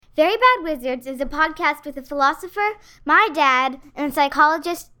Very Bad Wizards is a podcast with a philosopher, my dad, and a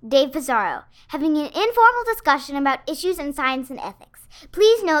psychologist, Dave Pizarro, having an informal discussion about issues in science and ethics.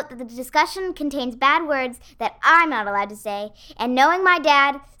 Please note that the discussion contains bad words that I'm not allowed to say, and knowing my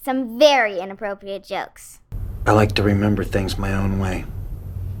dad, some very inappropriate jokes. I like to remember things my own way.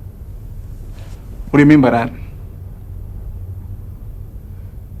 What do you mean by that?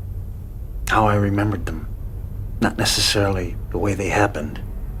 How I remembered them. Not necessarily the way they happened.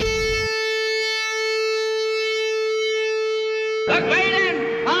 The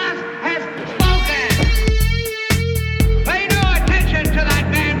Maiden Boss has spoken! Pay no attention to that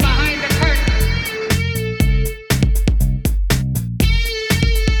man behind the curtain!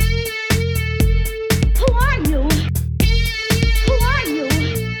 Who are you? Who are you?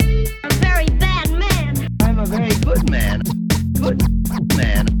 A very bad man. I'm a very good man. Good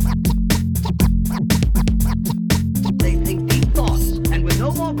man. They think deep thoughts, and with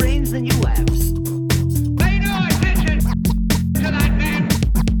no more brains than you have. Pay no attention to that man.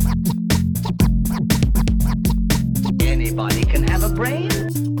 Anybody can have a brain.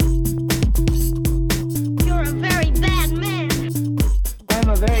 You're a very bad man. I'm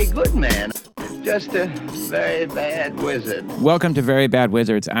a very good man. Just a very bad wizard. Welcome to Very Bad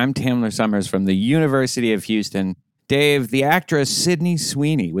Wizards. I'm Tamler Summers from the University of Houston. Dave, the actress Sydney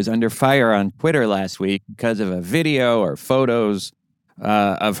Sweeney was under fire on Twitter last week because of a video or photos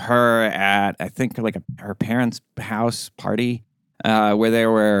of her at, I think, her parents' house party where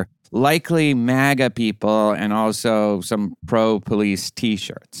there were likely MAGA people and also some pro-police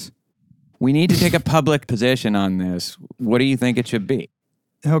T-shirts. We need to take a public position on this. What do you think it should be?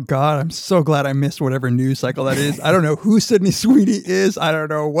 Oh, God, I'm so glad I missed whatever news cycle that is. I don't know who Sydney Sweeney is. I don't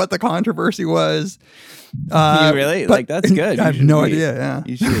know what the controversy was. You really? That's good. I have no idea, yeah.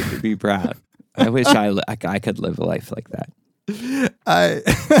 You should be proud. I wish I could live a life like that.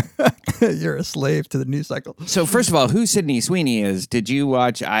 You're a slave to the news cycle. So first of all, who Sydney Sweeney is, did you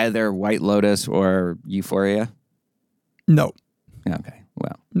watch either White Lotus or Euphoria? No. Okay,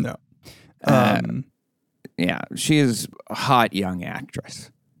 well. No. Yeah, she is a hot young actress.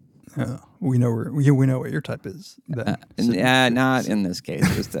 We know what your type is. Not in this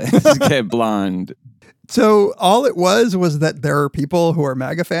case. Just a blonde. So all it was that there are people who are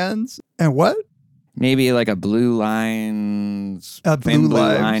MAGA fans, and what? Maybe like a blue line, thin blue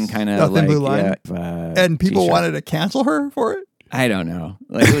line kind of thin blue line. Yeah, and people t-shirt. wanted to cancel her for it? I don't know.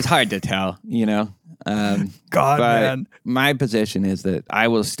 It was hard to tell, God, but man. My position is that I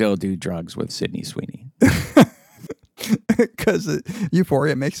will still do drugs with Sydney Sweeney. Because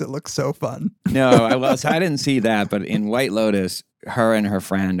Euphoria makes it look so fun. No, I didn't see that, but in White Lotus, her and her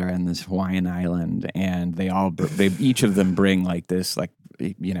friend are in this Hawaiian island, and they each of them bring this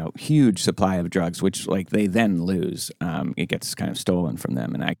huge supply of drugs, which they then lose. It gets kind of stolen from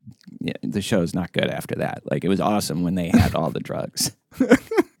them, and the show's not good after that. It was awesome when they had all the drugs.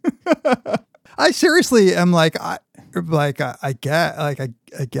 I seriously am I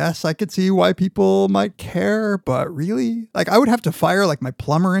guess I could see why people might care, but really, I would have to fire my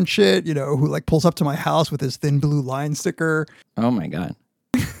plumber and shit, who pulls up to my house with his thin blue line sticker. Oh my God.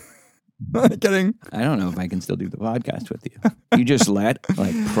 Kidding. I don't know if I can still do the podcast with you. You just let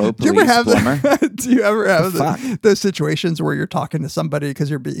pro Do you ever police have plumber. Do you ever have those situations where you're talking to somebody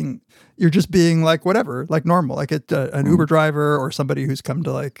because you're just being whatever, normal, an Uber driver or somebody who's come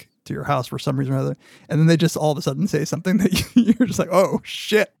to to your house for some reason or other, and then they just all of a sudden say something that you're just oh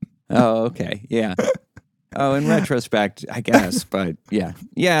shit. Oh, okay, yeah. Oh, in retrospect, I guess, but yeah.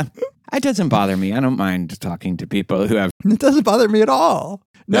 It doesn't bother me. I don't mind talking to people who have. It doesn't bother me at all.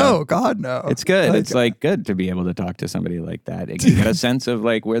 No, God, no. It's good. It's good to be able to talk to somebody like that. You get a sense of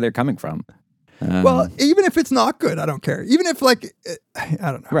where they're coming from. Well, even if it's not good, I don't care. Even if I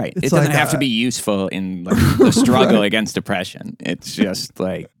don't know. Right. It doesn't have to be useful in the struggle against depression. It's just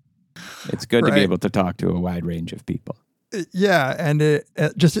it's good to be able to talk to a wide range of people. Yeah, and it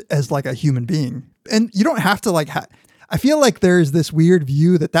just as a human being. And you don't have to I feel there's this weird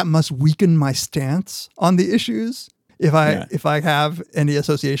view that must weaken my stance on the issues if I have any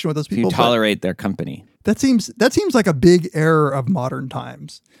association with those people. If you tolerate their company. That seems like a big error of modern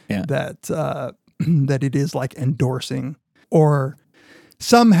times. Yeah. That it is endorsing or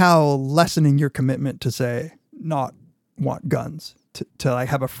somehow lessening your commitment to say not want guns, to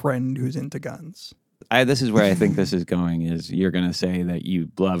have a friend who's into guns. This is where I think this is going, is you're going to say that you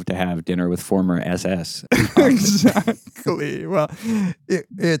love to have dinner with former SS. Exactly. Well,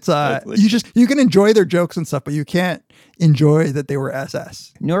 it's you can enjoy their jokes and stuff, but you can't enjoy that they were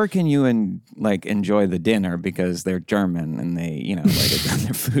SS. Nor can you enjoy the dinner because they're German and they,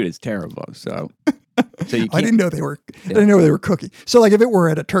 their food is terrible. So So you I can't, didn't know they were. I didn't know they were cooking. So like if it were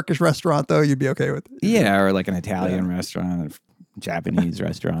at a Turkish restaurant though, you'd be okay with it. yeah, or like an Italian restaurant, Japanese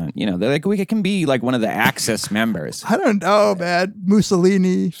restaurant. You know, they're like we can be like one of the Axis members, I don't know, man.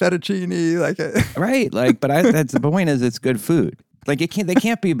 Mussolini, fettuccine, like right? Like, but that's the point is it's good food. Like they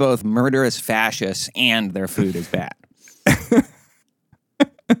can't be both murderous fascists and their food is bad.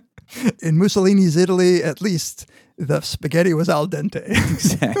 in Mussolini's Italy, at least the spaghetti was al dente.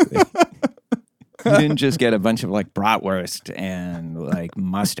 Exactly. You didn't just get a bunch of like bratwurst and like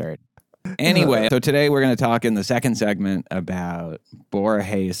mustard. Anyway, so today we're going to talk in the second segment about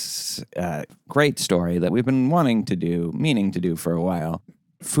Borges' great story that we've been meaning to do for a while.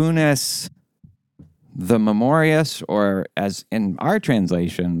 Funes, the Memorious, or as in our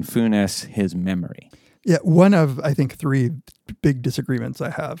translation, Funes, his memory. Yeah, one of, I think, 3 big disagreements I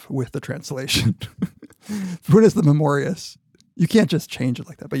have with the translation. What is the Memorious? You can't just change it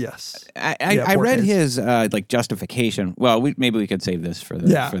like that, but yes. I read his like justification. Well, maybe we could save this for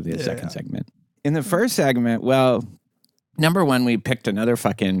the second segment. In the first segment, well, number one, we picked another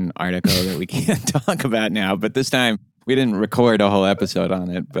fucking article that we can't talk about now, but this time we didn't record a whole episode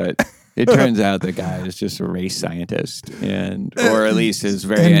on it, but it turns out the guy is just a race scientist, or at least is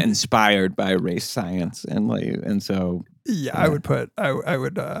very inspired by race science, and so. Yeah, I would put.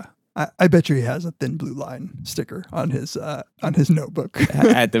 I bet you he has a thin blue line sticker on his notebook.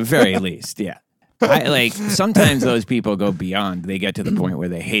 At the very least, yeah. I like sometimes those people go beyond. They get to the point where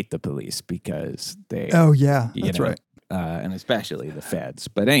they hate the police because they. Oh yeah, that's right. And especially the feds.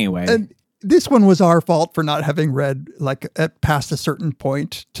 But anyway. And this one was our fault for not having read like past a certain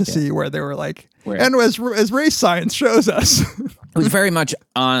point to see where they were like, and as race science shows us. It was very much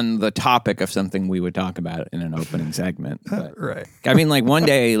on the topic of something we would talk about in an opening segment. But, right. I mean, like one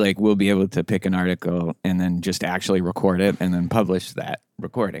day, like we'll be able to pick an article and then just actually record it and then publish that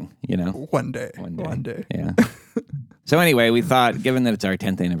recording, you know? One day. Yeah. So anyway, we thought, given that it's our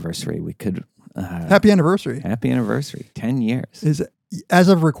 10th anniversary, we could... Happy anniversary. 10 years. As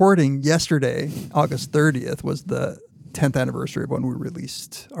of recording, yesterday, August 30th, was the 10th anniversary of when we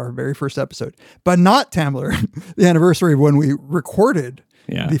released our very first episode. But not, Tamler, the anniversary of when we recorded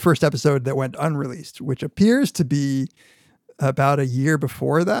the first episode that went unreleased, which appears to be about a year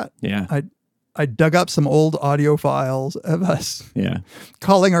before that. Yeah. I dug up some old audio files of us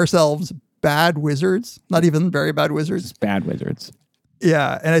calling ourselves bad wizards. Not even very bad wizards. Just bad wizards.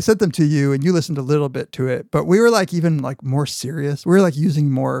 Yeah, and I sent them to you, and you listened a little bit to it. But we were like even like more serious. We were like using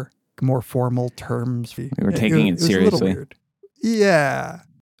more formal terms. We were taking it seriously. A little weird. Yeah,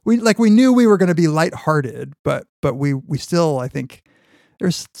 we knew we were going to be lighthearted, but we still, I think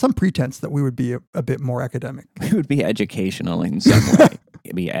there's some pretense that we would be a bit more academic. We would be educational in some way,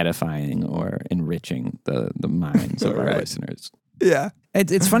 be edifying or enriching the minds of our listeners. Yeah.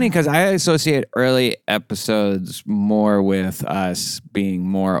 It's funny because I associate early episodes more with us being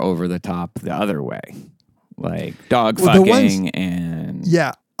more over the top the other way, like dog fucking and...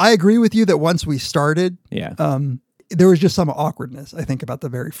 Yeah, I agree with you that once we started, there was just some awkwardness, I think, about the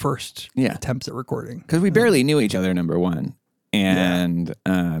very first attempts at recording. Because we barely knew each other, number one. And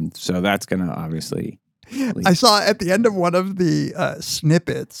so that's going to obviously... I saw at the end of one of the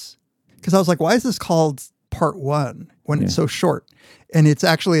snippets, because I was like, why is this called part 1 when it's so short? And it's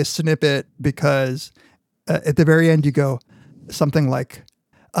actually a snippet because at the very end you go something like,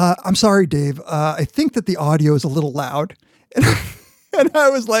 I'm sorry, Dave. I think that the audio is a little loud. And I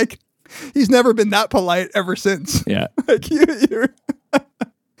was like, he's never been that polite ever since. Yeah. Like you're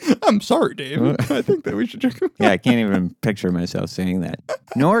I'm sorry, Dave. I think that we should check. Yeah, I can't even picture myself saying that.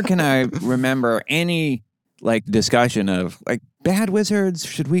 Nor can I remember any like discussion of like bad wizards.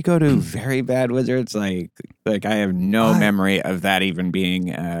 Should we go to very bad wizards? Like I have no memory of that even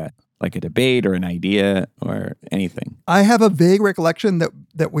being like a debate or an idea or anything. I have a vague recollection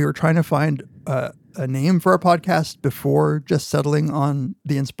that we were trying to find a name for our podcast before just settling on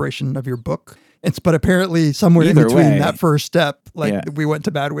the inspiration of your book. But apparently somewhere in between that first step, we went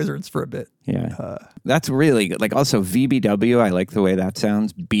to Bad Wizards for a bit. Yeah. That's really good. Like also VBW, I like the way that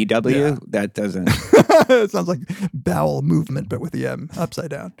sounds. BW, that doesn't. It sounds like bowel movement, but with the M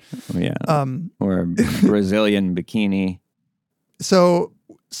upside down. Yeah. Or Brazilian bikini. So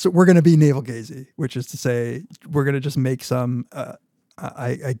we're going to be navel gazy, which is to say we're going to just make some,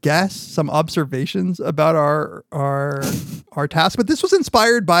 I guess, some observations about our task. But this was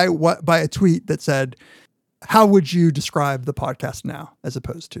inspired by a tweet that said, "How would you describe the podcast now, as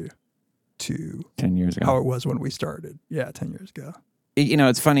opposed to 10 years ago? How it was when we started?" Yeah, 10 years ago. You know,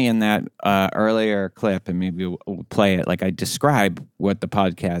 it's funny in that earlier clip, and maybe we'll play it. Like I describe what the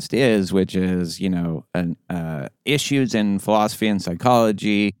podcast is, which is, you know, issues in philosophy and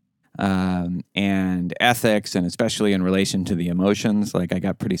psychology, and ethics, and especially in relation to the emotions. Like I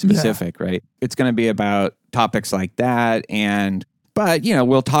got pretty specific, right? It's going to be about topics like that, but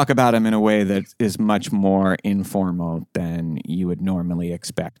we'll talk about them in a way that is much more informal than you would normally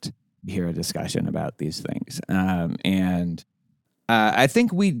expect to hear a discussion about these things. I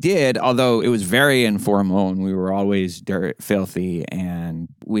think we did, although it was very informal and we were always filthy, and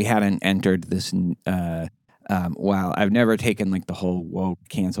we hadn't entered this. Wow, I've never taken like the whole woke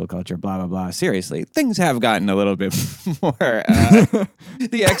cancel culture, blah, blah, blah, seriously. Things have gotten a little bit more,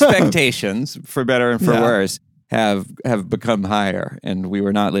 the expectations, for better and for worse, have become higher, and we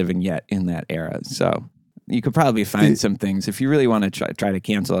were not living yet in that era. So you could probably find some things, if you really want to try to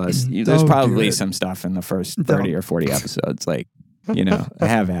cancel us, there's probably some stuff in the first 30 or 40 episodes, like, I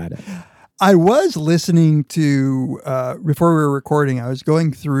have had it. I was listening to, before we were recording, I was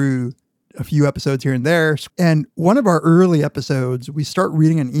going through a few episodes here and there. And one of our early episodes, we start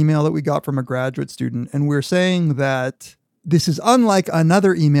reading an email that we got from a graduate student. And we're saying that this is unlike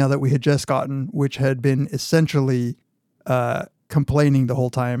another email that we had just gotten, which had been essentially complaining the whole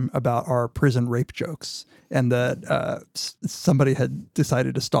time about our prison rape jokes. And that somebody had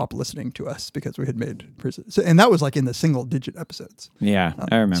decided to stop listening to us because we had made prison. So, and that was like in the single digit episodes. Yeah,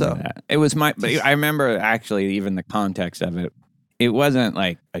 I remember that. It was I remember actually even the context of it. It wasn't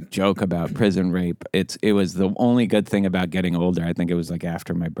like a joke about prison rape. It was the only good thing about getting older. I think it was like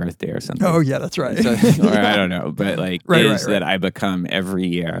after my birthday or something. Oh yeah, that's right. So, or I don't know, but like that I become every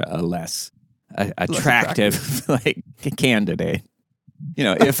year a less attractive like candidate.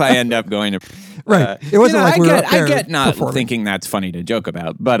 If I end up going to it wasn't like we were up there I get not performing. Thinking that's funny to joke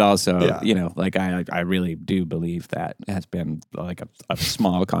about, but also like I really do believe that has been like a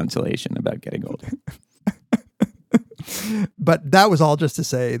small consolation about getting older. But that was all just to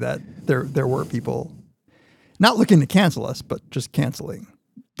say that there were people not looking to cancel us, but just canceling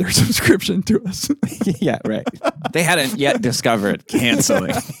their subscription to us. Yeah, right. They hadn't yet discovered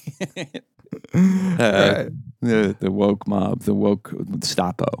canceling. The woke mob, the woke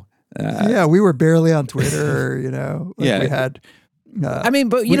Stapo. We were barely on Twitter, we had. But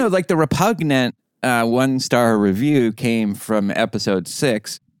like the repugnant 1-star review came from episode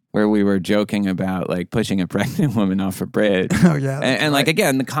 6, where we were joking about like pushing a pregnant woman off a bridge. Oh yeah. And like,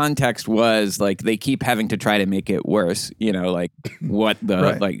 again, the context was like, they keep having to try to make it worse, like what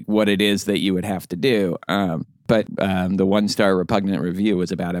like what it is that you would have to do. But the 1-star repugnant review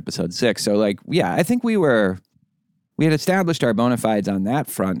was about episode 6. So like, yeah, I think we had established our bona fides on that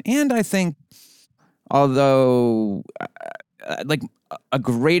front. And I think, although like a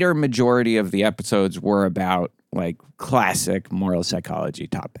greater majority of the episodes were about like classic moral psychology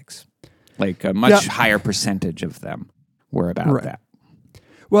topics, like a much higher percentage of them were about that.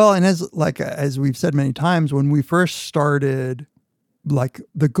 Well, and as we've said many times, when we first started, like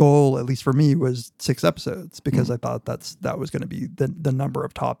the goal, at least for me, was 6 episodes, because I thought that was going to be the number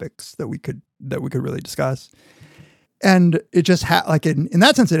of topics that we could really discuss. And it just like in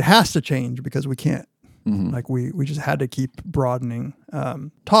that sense, it has to change, because we can't like we just had to keep broadening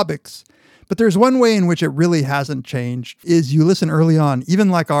topics. But there's one way in which it really hasn't changed, is you listen early on, even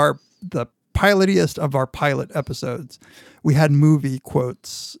like the pilotiest of our pilot episodes, we had movie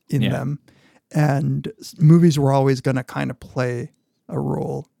quotes in them, and movies were always going to kind of play a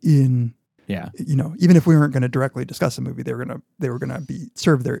role in, even if we weren't going to directly discuss a movie, they were going to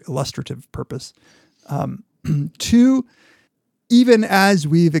serve their illustrative purpose. 2, even as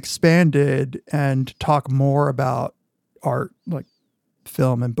we've expanded and talk more about art, like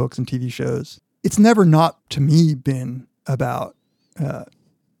film and books and TV shows, it's never not, to me, been about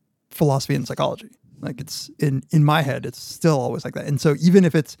philosophy and psychology. Like, it's in my head, it's still always like that. And so even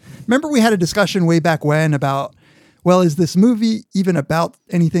if remember we had a discussion way back when about, well, is this movie even about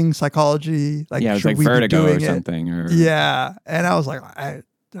anything psychology? Like, it was should like we Vertigo be doing or something. And I was like, I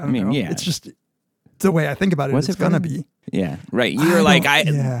don't know. It's just the way I think about it. It's going to be. Yeah, right. You were like,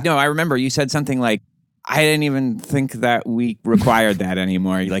 no, I remember you said something like, I didn't even think that we required that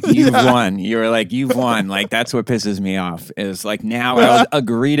anymore. Like, you've won. You were like, you've won. Like, that's what pisses me off, is like, now I'll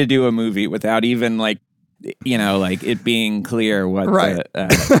agree to do a movie without even like, like it being clear what what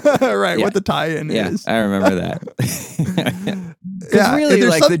the tie-in is. I remember that. Because really,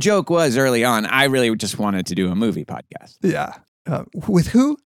 like, the joke was early on, I really just wanted to do a movie podcast. Yeah. With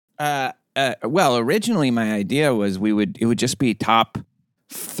who? Well, originally my idea was it would just be top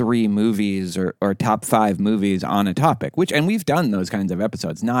 3 movies or top 5 movies on a topic, and we've done those kinds of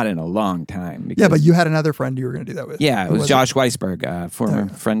episodes, not in a long time. Yeah, but you had another friend you were going to do that with. Yeah, it was Josh Weisberg, former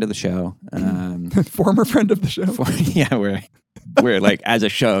friend of the show. Former friend of the show. We're like, as a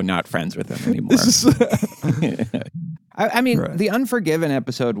show, not friends with him anymore. I mean, Right. the Unforgiven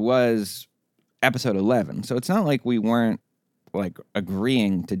episode was episode 11, so it's not like we weren't like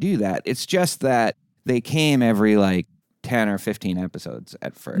agreeing to do that. It's just that they came every like 10 or 15 episodes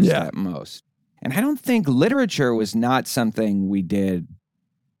at first at most. And I don't think literature was not something we did.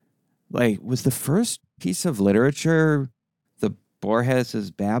 Like, was the first piece of literature the Borges'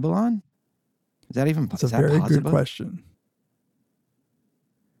 Babylon? Is that even That's a is that very possible? good question.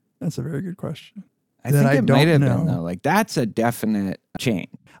 That's a very good question. I That think I it might don't have know. been, though. Like, that's a definite change.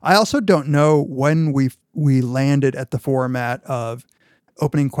 I also don't know when we landed at the format of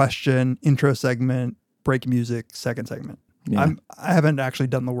opening question, intro segment, break music, second segment. Yeah. I haven't actually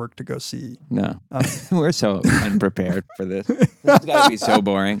done the work to go see. No, we're so unprepared for this. It's got to be so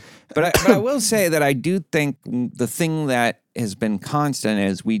boring. But I will say that I do think the thing that has been constant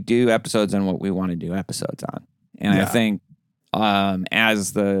is we do episodes on what we want to do episodes on. And I think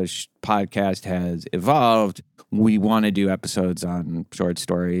as the podcast has evolved, we want to do episodes on short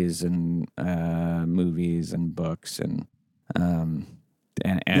stories and movies and books and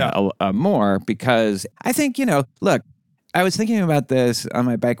more, because I think, look, I was thinking about this on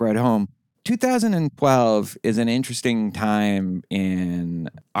my bike ride home. 2012 is an interesting time in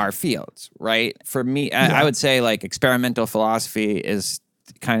our fields, right? For me, I would say like experimental philosophy is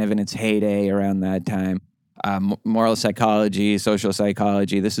kind of in its heyday around that time. Moral psychology, social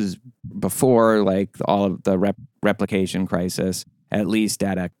psychology. This is before like all of the replication crisis. At least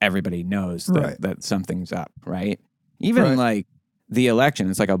everybody knows that something's up, right? Even like the election,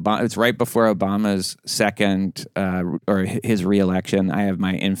 it's like it's right before Obama's second or his re-election. I have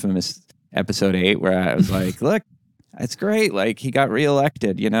my infamous episode 8 where I was like, look, it's great. Like he got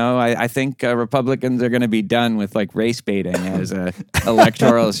reelected, I think Republicans are going to be done with like race baiting as a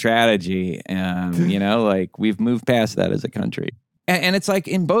electoral strategy. Like we've moved past that as a country. And it's like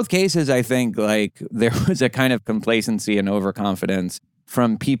in both cases, I think like there was a kind of complacency and overconfidence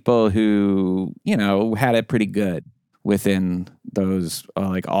from people who, had it pretty good within those,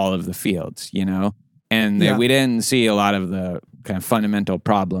 like all of the fields, and we didn't see a lot of the kind of fundamental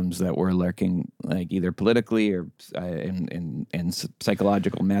problems that were lurking, like either politically or in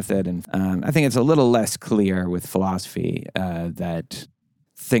psychological method. And I think it's a little less clear with philosophy that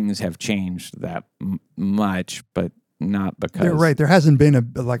things have changed that much, but not because You're right. There hasn't been a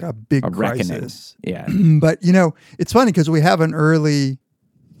big reckoning. crisis. Yeah. But it's funny because we have an early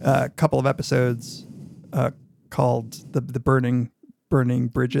couple of episodes called the Burning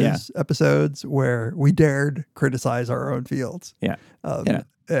Bridges episodes where we dared criticize our own fields. Yeah.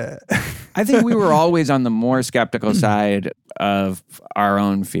 I think we were always on the more skeptical side of our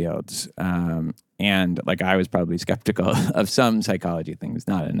own fields. And like I was probably skeptical of some psychology things,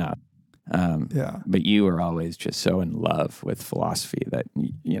 not enough. But you were always just so in love with philosophy that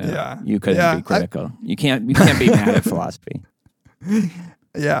you couldn't be critical. You can't be mad at philosophy.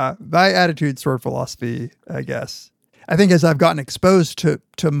 Yeah, my attitude's toward philosophy, I guess. I think as I've gotten exposed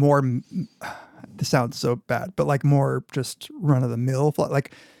to more, this sounds so bad, but like more just run of the mill,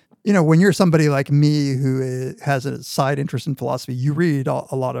 like, when you're somebody like me who has a side interest in philosophy, you read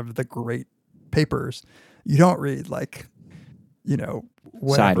a lot of the great papers. You don't read like,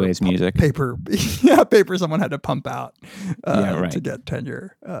 sideways music paper someone had to pump out to get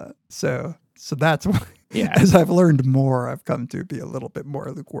tenure. So that's why. Yeah. As I've learned more, I've come to be a little bit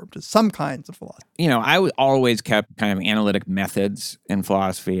more lukewarm to some kinds of philosophy. I always kept kind of analytic methods in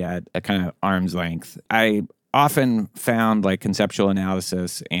philosophy at a kind of arm's length. I often found like conceptual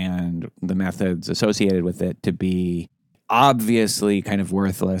analysis and the methods associated with it to be obviously kind of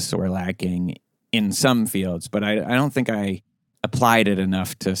worthless or lacking in some fields, but I don't think I applied it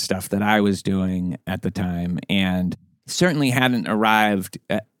enough to stuff that I was doing at the time, and certainly hadn't arrived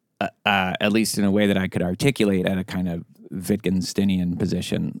at least in a way that I could articulate at a kind of Wittgensteinian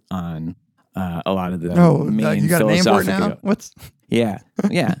position on a lot of the main you got a name for it philosophical. now? What's Yeah,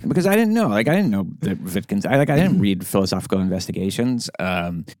 because I didn't know. Like I didn't know that Wittgenstein. I didn't read philosophical investigations,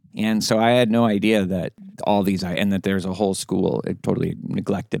 and so I had no idea that all these and that there's a whole school, a totally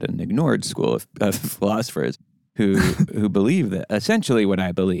neglected and ignored school of philosophers who believe that essentially what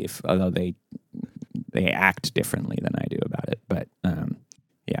I believe, although they act differently than I do about it, but.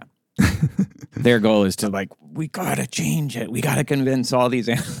 Their goal is to like, we gotta change it. We gotta convince all these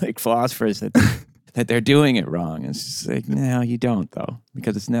analytic philosophers that they're doing it wrong. It's just like, no, you don't though,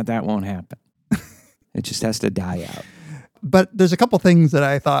 because that won't happen. It just has to die out. But there's a couple things that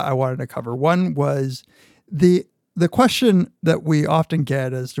I thought I wanted to cover. One was the question that we often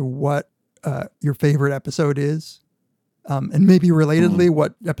get as to what your favorite episode is, and maybe relatedly,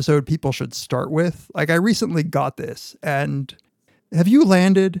 what episode people should start with. Like I recently got this, and have you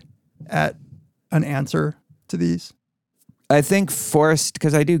landed at an answer to these? I think forced,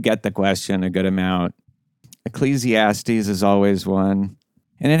 because I do get the question a good amount. Ecclesiastes is always one.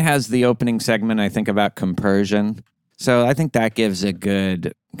 And it has the opening segment, I think, about compersion. So I think that gives a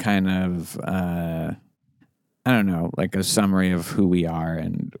good kind of, I don't know, like a summary of who we are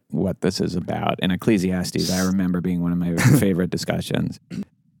and what this is about. And Ecclesiastes, I remember being one of my favorite discussions.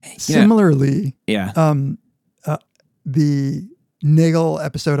 Similarly, the Nagel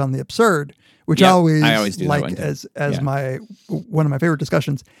episode on the absurd, which I always do like as my one of my favorite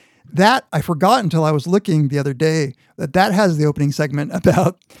discussions. That I forgot until I was looking the other day that has the opening segment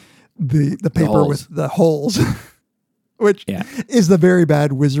about the paper with the holes, which is the very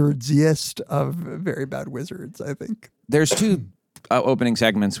bad wizardsiest of very bad wizards, I think. There's two opening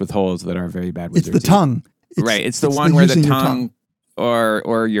segments with holes that are very bad wizards. It's the tongue. It's the one where the tongue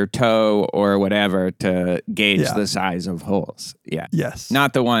or your toe or whatever to gauge the size of holes. Yeah. Yes.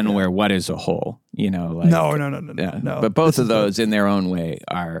 Not the one where what is a hole, like no. But both of those in their own way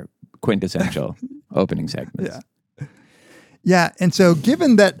are quintessential opening segments. Yeah. Yeah. And so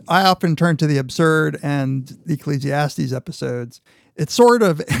given that I often turn to the absurd and the Ecclesiastes episodes, it sort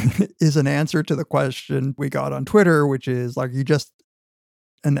of is an answer to the question we got on Twitter, which is like, you just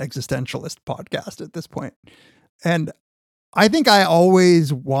an existentialist podcast at this point. And I think I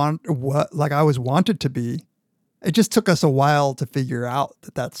always I was wanted to be. It just took us a while to figure out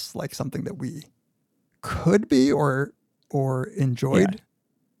that that's like something that we could be or enjoyed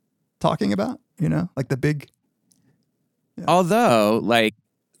talking about, like the big. Yeah. Although, like,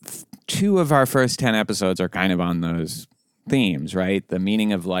 2 of our first 10 episodes are kind of on those themes, right? The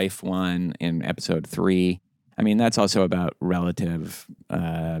meaning of life one in episode 3. I mean, that's also about relative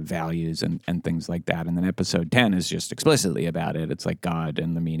values and things like that. And then episode 10 is just explicitly about it. It's like God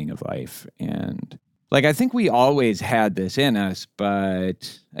and the meaning of life. And like, I think we always had this in us,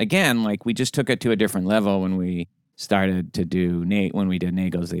 but again, like we just took it to a different level when we started to do when we did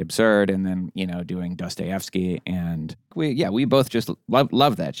Nagel's The Absurd and then, doing Dostoevsky. And we both just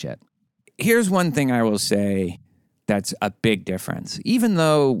love that shit. Here's one thing I will say that's a big difference. Even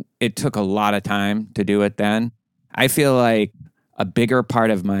though it took a lot of time to do it then, I feel like a bigger part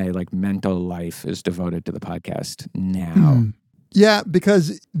of my like mental life is devoted to the podcast now. Yeah,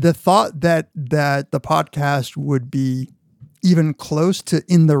 because the thought that the podcast would be even close to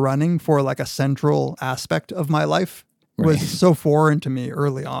in the running for like a central aspect of my life was so foreign to me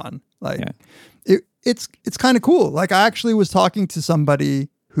early on. Like it's kind of cool. Like I actually was talking to somebody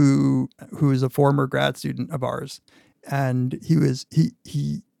who is a former grad student of ours, and he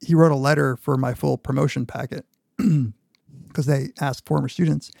wrote a letter for my full promotion packet because they asked former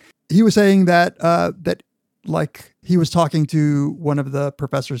students. He was saying that like he was talking to one of the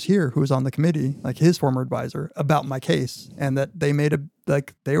professors here who was on the committee, like his former advisor, about my case, and that they made a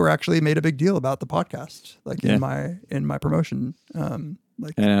big deal about the podcast, like in my promotion.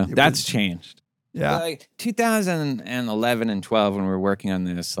 That's changed. Yeah. Like 2011 and 12, when we were working on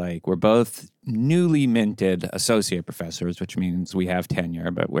this, like we're both newly minted associate professors, which means we have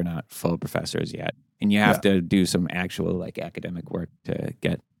tenure, but we're not full professors yet. And you have to do some actual like academic work to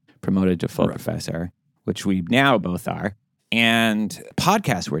get promoted to full professor, which we now both are. And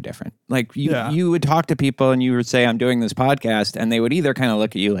podcasts were different. Like you would talk to people and you would say, I'm doing this podcast. And they would either kind of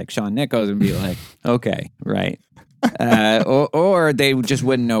look at you like Sean Nichols and be like, okay, right. Or they just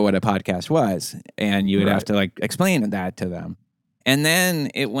wouldn't know what a podcast was. And you would have to like explain that to them. And then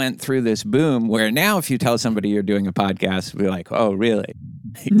it went through this boom where now if you tell somebody you're doing a podcast, we're like, oh, really?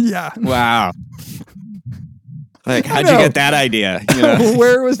 Yeah. Wow. Like, how'd you get that idea?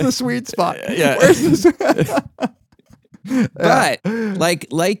 Where was the sweet spot? Yeah. Where's this? But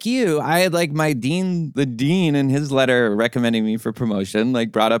like you, I had like the dean in his letter recommending me for promotion,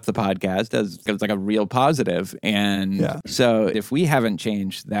 like brought up the podcast as like a real positive. And so if we haven't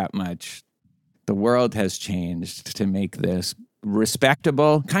changed that much, the world has changed to make this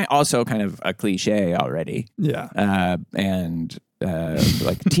respectable, kind of a cliche already. Yeah. And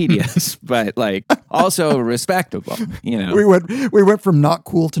like tedious, but like also respectable, We went from not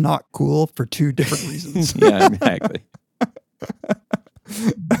cool to not cool for 2 different reasons. Yeah, exactly.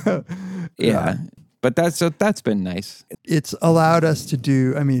 Yeah. But that's been nice. It's allowed us to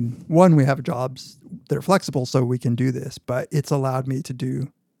do, I mean, one, we have jobs that are flexible so we can do this, but it's allowed me to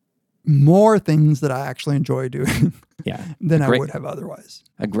do more things that I actually enjoy doing than I would have otherwise.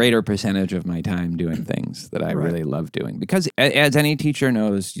 A greater percentage of my time doing things that I really love doing. Because as any teacher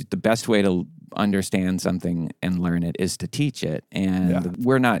knows, the best way to understand something and learn it is to teach it. And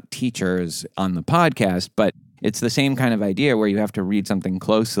we're not teachers on the podcast, but it's the same kind of idea where you have to read something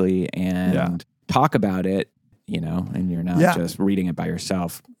closely and talk about it, and you're not just reading it by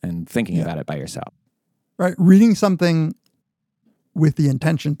yourself and thinking about it by yourself. Right. Reading something with the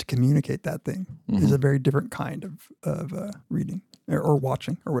intention to communicate that thing is a very different kind of reading or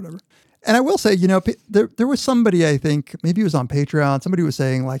watching or whatever. And I will say, there was somebody, I think, maybe it was on Patreon, somebody was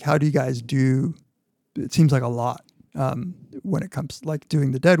saying, like, how do you guys do, it seems like a lot when it comes, like,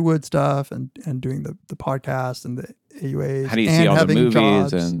 doing the Deadwood stuff and doing the podcast and the AUAs. How do you and see all the having movies?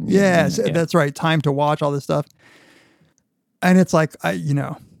 jobs. And Yes, that's right. Time to watch all this stuff. And it's like,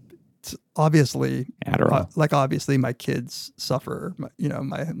 it's obviously, Adderall. Obviously my kids suffer,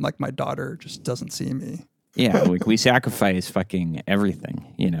 my daughter just doesn't see me. Yeah, we sacrifice fucking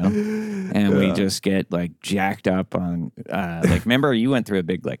everything, and we just get like jacked up on remember you went through a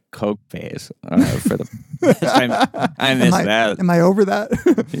big like coke phase for the I missed that. Am I over that?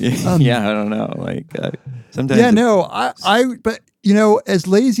 Yeah, I don't know. Sometimes. Yeah, no, but as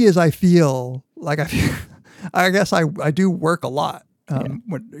lazy as I feel, I guess I do work a lot.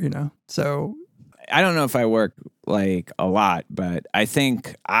 So I don't know if I work like a lot, but I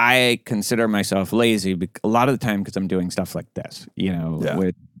think I consider myself lazy a lot of the time because I'm doing stuff like this,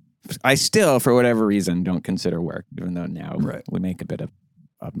 which I still, for whatever reason, don't consider work, even though now we make a bit of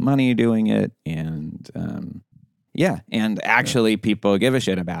money doing it. And and actually people give a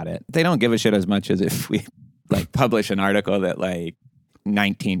shit about it. They don't give a shit as much as if we publish an article that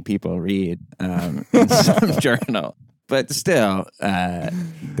 19 people read in some journal. But still,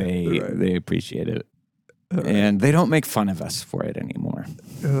 they appreciate it. And they don't make fun of us for it anymore.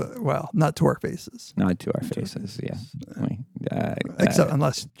 Well, not to our faces. Not to our faces, yeah.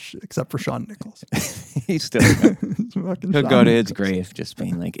 Except for Sean Nichols. He'll go to his grave just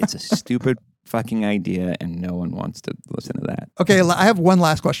being like, it's a stupid fucking idea and no one wants to listen to that. Okay, I have one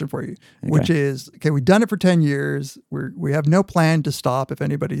last question for you, which is, we've done it for 10 years. We have no plan to stop if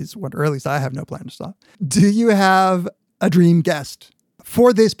anybody's, or at least I have no plan to stop. Do you have a dream guest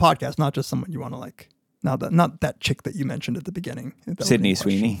for this podcast? Not just someone you want to not that chick that you mentioned at the beginning. Sydney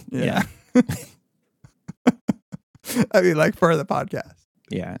Sweeney. Yeah. I mean, for the podcast.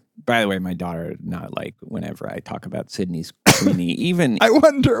 Yeah. By the way, my daughter not whenever I talk about Sydney Sweeney, even. I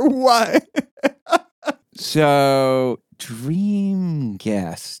wonder why. So, dream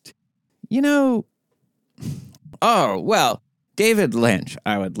guest. Oh, well, David Lynch,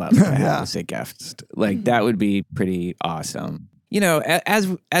 I would love to have as a guest. That would be pretty awesome.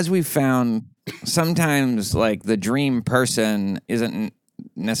 As we've found, sometimes the dream person isn't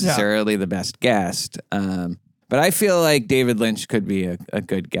necessarily the best guest. But I feel like David Lynch could be a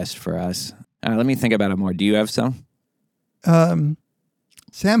good guest for us. Let me think about it more. Do you have some?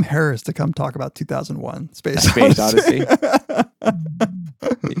 Sam Harris to come talk about 2001 Space Odyssey.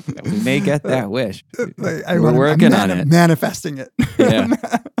 We may get that wish. We're working on it. Manifesting it. Yeah.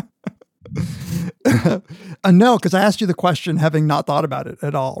 No, because I asked you the question having not thought about it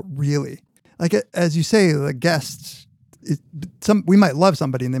at all, really. As you say, the guests, we might love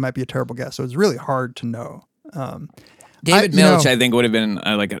somebody and they might be a terrible guest. So it's really hard to know. David Milch, I think, would have been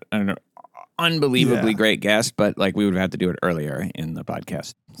an unbelievably great guest, but we would have had to do it earlier in the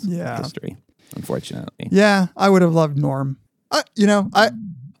podcast history, unfortunately. Yeah, I would have loved Norm.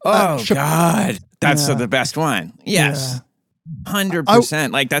 God, that's the best one. Yes,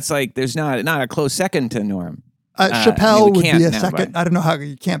 100%. That's there's not a close second to Norm. Chappelle would be a second. I don't know how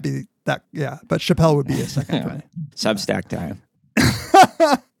you can't be that. Yeah, but Chappelle would be a second for me. Substack time.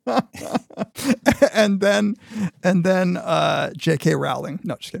 and then J.K. Rowling.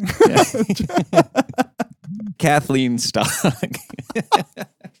 No, just kidding. Yeah. Kathleen Stock.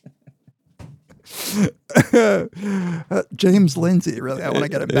 James Lindsay, really. I want to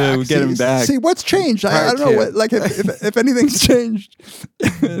get him back. Get him back. See what's changed. I don't know what. If anything's changed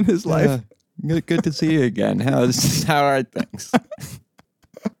in his life. Good to see you again. How are things?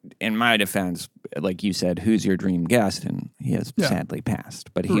 In my defense, like you said, who's your dream guest? And he has sadly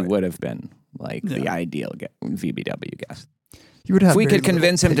passed, but he would have been the ideal VBW guest. He would have. If we could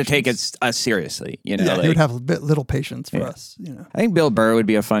convince him to take us seriously, he would have little patience for us. I think Bill Burr would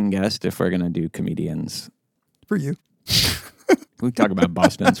be a fun guest if we're going to do comedians. For you, we talk about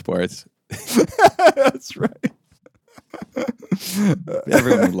Boston sports. That's right.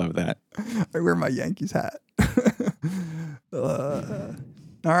 Everyone would love that. I wear my Yankees hat.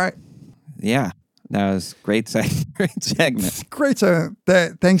 All right. Yeah, that was great segment. Great. So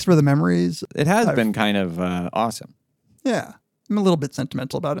thanks for the memories. It has been kind of awesome. Yeah, I'm a little bit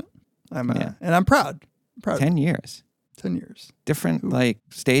sentimental about it. And I'm proud. 10 years. 10 years. Different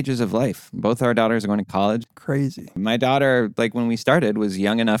stages of life. Both our daughters are going to college. Crazy. My daughter, when we started, was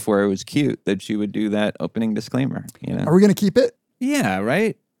young enough where it was cute that she would do that opening disclaimer. Are we going to keep it? Yeah,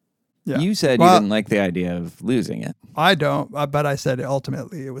 right? Yeah. You said you didn't like the idea of losing it. I don't, but I said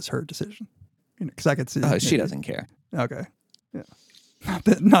ultimately it was her decision. Because I could see. Oh, she doesn't care. Okay. Yeah.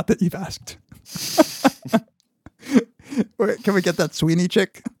 Not that you've asked. Wait, can we get that Sweeney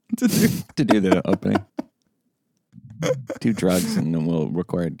chick to do the opening? 2 drugs, and then we'll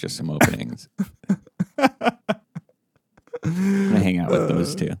record just some openings. I'm gonna hang out with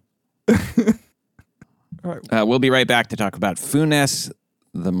those 2. All right. We'll be right back to talk about Funes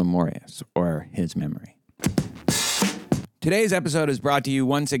the Memorious, or his memory. Today's episode is brought to you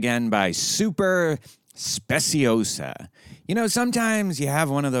once again by Super Speciosa. You know, sometimes you have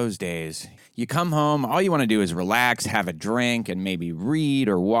one of those days. You come home, all you want to do is relax, have a drink, and maybe read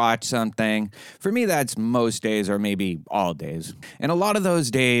or watch something. For me, that's most days, or maybe all days. And a lot of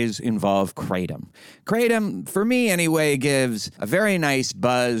those days involve Kratom. Kratom, for me anyway, gives a very nice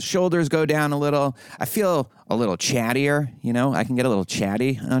buzz. Shoulders go down a little. I feel a little chattier, you know. I can get a little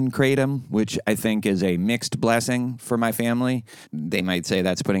chatty on Kratom, which I think is a mixed blessing for my family. They might say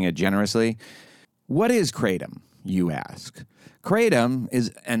that's putting it generously. What is Kratom, you ask? Kratom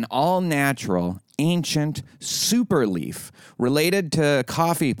is an all-natural, ancient super leaf related to a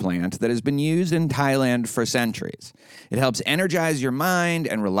coffee plant that has been used in Thailand for centuries. It helps energize your mind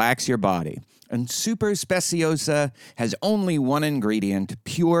and relax your body. And Super Speciosa has only one ingredient,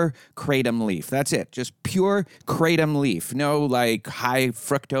 pure kratom leaf. That's it, just pure kratom leaf. No like high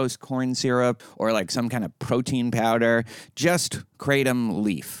fructose corn syrup or like some kind of protein powder, just kratom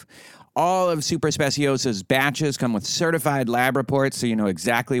leaf. All of Super Speciosa's batches come with certified lab reports, so you know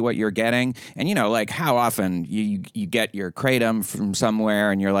exactly what you're getting. And you know, like how often you get your kratom from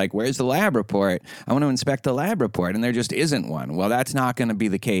somewhere and you're like, where's the lab report? I want to inspect the lab report, and there just isn't one. Well, that's not going to be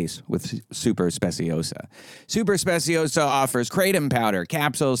the case with Super Speciosa. Super Speciosa offers kratom powder,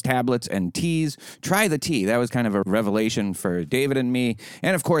 capsules, tablets, and teas. Try the tea. That was kind of a revelation for David and me.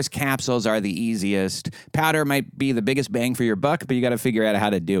 And of course, capsules are the easiest. Powder might be the biggest bang for your buck, but you got to figure out how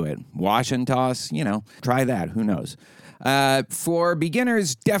to do it. Wash and toss, you know, try that. Who knows? For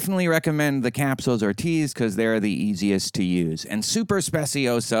beginners, definitely recommend the capsules or teas because they're the easiest to use. And Super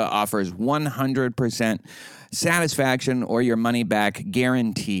Speciosa offers 100% satisfaction or your money back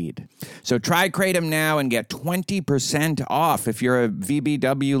guaranteed. So try Kratom now and get 20% off if you're a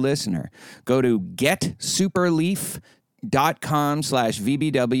VBW listener. Go to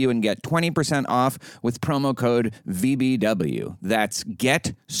getsuperleaf.com/VBW and get 20% off with promo code VBW. That's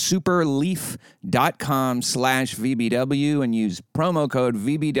getsuperleaf.com/VBW and use promo code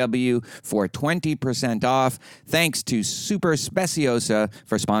VBW for 20% off. Thanks to Super Speciosa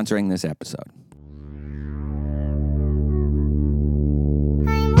for sponsoring this episode.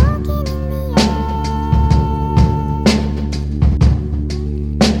 I'm walking in the air.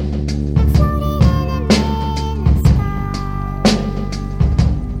 I'm floating in an endless sky.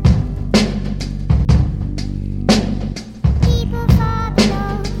 People far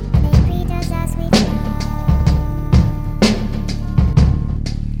below, they greet us as we fly.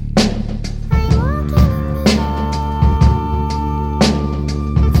 I'm walking in the air.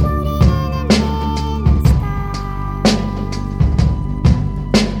 I'm floating in an endless sky.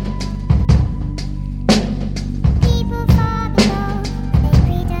 People far below, they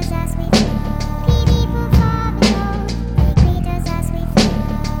greet us as we fly. People far below, they greet us as we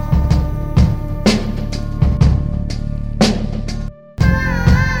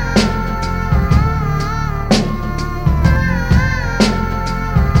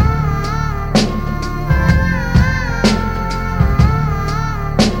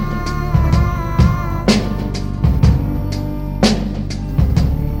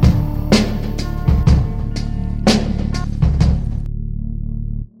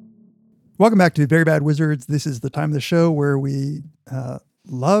Welcome back to Very Bad Wizards. This is the time of the show where we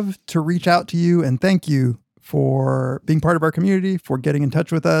love to reach out to you and thank you for being part of our community, for getting in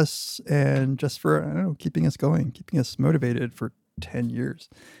touch with us, and just for, I don't know, keeping us going, keeping us motivated for 10 years.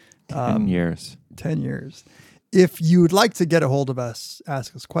 10 years. 10 years. If you'd like to get a hold of us,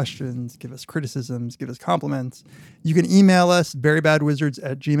 ask us questions, give us criticisms, give us compliments, you can email us,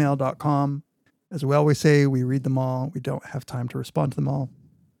 verybadwizards@gmail.com. As we always say, we read them all. We don't have time to respond to them all.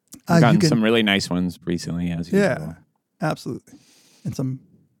 I've gotten some really nice ones recently, as usual. Yeah, absolutely. And some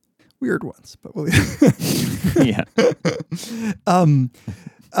weird ones, but we'll Yeah.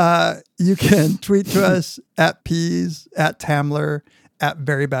 You can tweet to us at Peas, at Tamler, at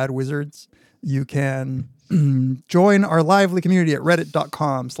Very Bad Wizards. You can join our lively community at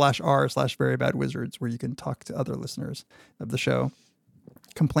reddit.com/r/Very Bad Wizards, where you can talk to other listeners of the show,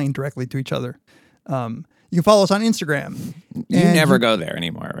 complain directly to each other. You can follow us on Instagram. You never go there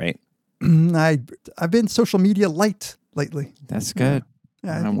anymore, right? I've been social media light lately. That's good.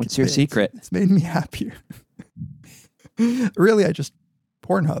 Yeah, what's your secret? It's made me happier. Really, I just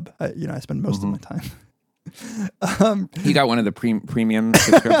Pornhub. I spend most of my time. You got one of the premium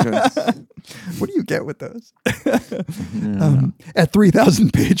subscriptions. What do you get with those? At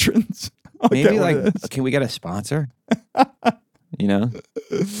 3,000 patrons. Maybe can we get a sponsor? You know?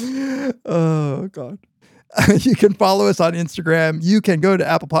 Oh, God. You can follow us on Instagram. You can go to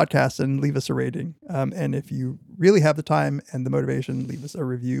Apple Podcasts and leave us a rating. And if you really have the time and the motivation, leave us a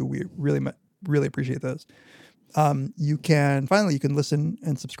review. We really appreciate those. You can listen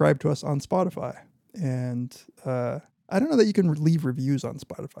and subscribe to us on Spotify. And I don't know that you can leave reviews on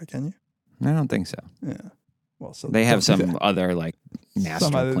Spotify, can you? I don't think so. Yeah. Well, so they have some other like master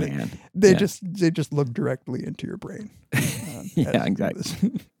plan. They just look directly into your brain. Yeah,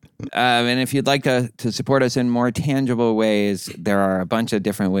 exactly. And if you'd like to support us in more tangible ways, there are a bunch of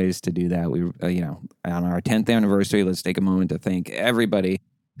different ways to do that. We, on our 10th anniversary, let's take a moment to thank everybody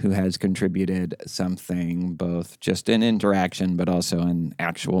who has contributed something, both just in interaction, but also in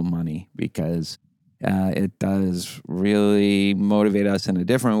actual money, because it does really motivate us in a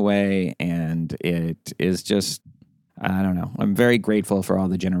different way. And it is just, I don't know. I'm very grateful for all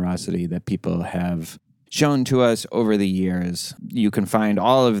the generosity that people have shown to us over the years. You can find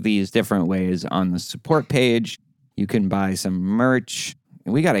all of these different ways on the support page. You can buy some merch.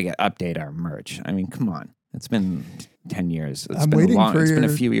 We got to update our merch. I mean, come on. It's been 10 years. It's been a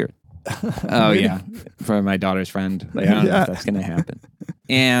few years. Oh, yeah. For my daughter's friend. I don't know if that's going to happen.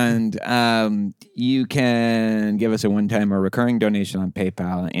 And you can give us a one-time or recurring donation on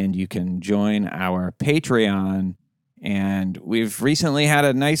PayPal, and you can join our Patreon. And we've recently had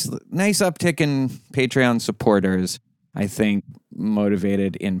a nice uptick in Patreon supporters, I think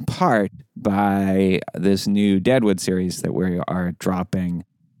motivated in part by this new Deadwood series that we are dropping.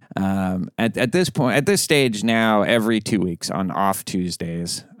 At this stage now, every 2 weeks on off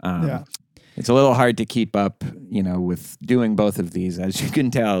Tuesdays. It's a little hard to keep up, with doing both of these, as you can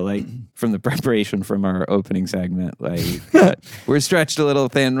tell, like from the preparation from our opening segment. Like we're stretched a little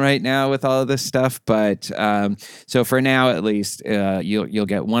thin right now with all of this stuff, but so for now at least, you'll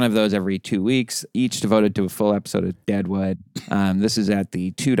get one of those every 2 weeks, each devoted to a full episode of Deadwood. This is at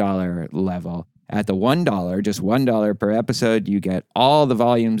the $2 level. At the $1, just $1 per episode, you get all the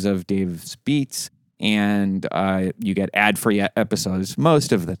volumes of Dave's Beats, and you get ad-free episodes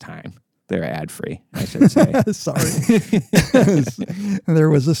most of the time. They're ad-free, I should say. Sorry. There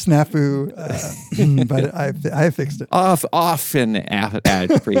was a snafu, but I fixed it. Often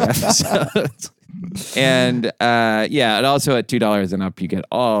ad-free episodes. And and also at $2 and up, you get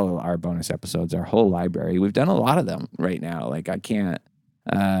all our bonus episodes, our whole library. We've done a lot of them right now. Like I can't,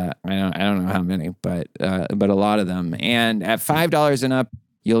 I don't know how many, but a lot of them. And at $5 and up,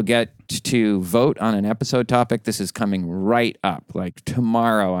 you'll get to vote on an episode topic. This is coming right up. Like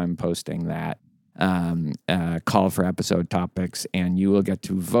tomorrow, I'm posting that call for episode topics, and you will get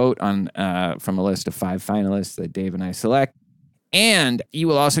to vote on from a list of 5 finalists that Dave and I select. And you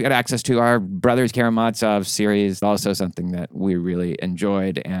will also get access to our Brothers Karamazov series, also something that we really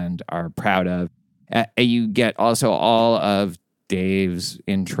enjoyed and are proud of. You get also all of Dave's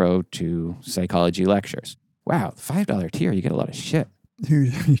intro to psychology lectures. Wow, the $5 tier, you get a lot of shit.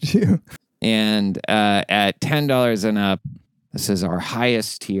 You do. And at $10 and up, this is our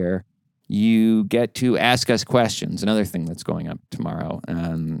highest tier, you get to ask us questions. Another thing that's going up tomorrow.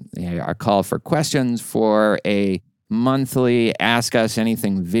 Our call for questions for a monthly Ask Us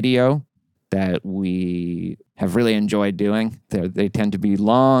Anything video that we have really enjoyed doing. They tend to be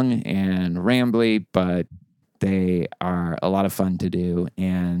long and rambly, but they are a lot of fun to do.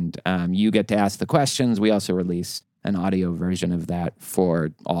 And you get to ask the questions. We also release an audio version of that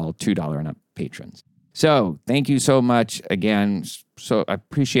for all $2 and up patrons. So thank you so much again. So I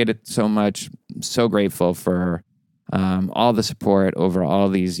appreciate it so much. So grateful for all the support over all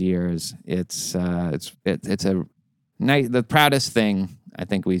these years. It's a nice, the proudest thing. I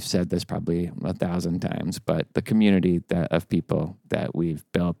think we've said this probably 1,000 times, but the community of people that we've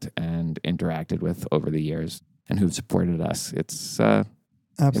built and interacted with over the years and who've supported us. It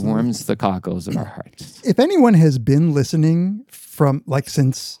warms the cockles of our hearts. If anyone has been listening from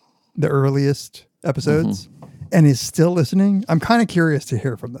since the earliest episodes and is still listening, I'm kind of curious to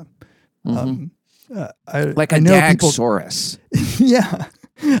hear from them. Like a Dagsaurus. Yeah.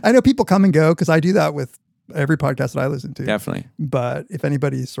 I know people come and go because I do that with every podcast that I listen to. Definitely. But if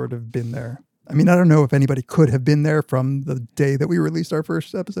anybody's sort of been there, I mean, I don't know if anybody could have been there from the day that we released our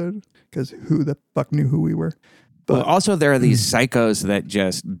first episode, because who the fuck knew who we were. But also, there are these psychos that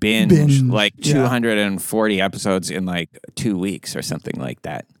just binge like 240 episodes in like 2 weeks or something like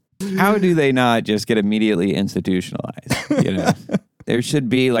that. How do they not just get immediately institutionalized? There should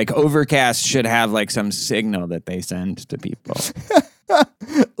be Overcast should have some signal that they send to people.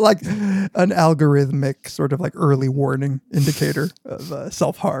 like an algorithmic sort of like early warning indicator of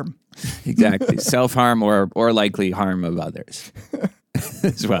self-harm. Exactly. Self-harm or likely harm of others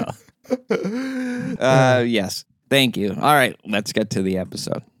as well. Yes. Thank you. All right. Let's get to the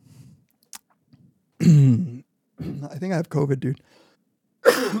episode. I think I have COVID, dude.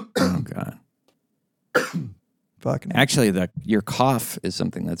 Oh, God. Fucking Actually, your cough is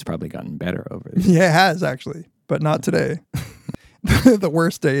something that's probably gotten better over the Yeah, it has actually, but not today. The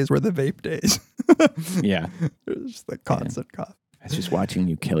worst days were the vape days. Yeah. It was just the constant cough. I was just watching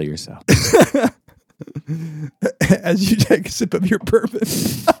you kill yourself. As you take a sip of your bourbon.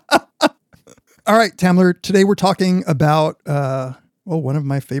 All right, Tamler, today we're talking about, one of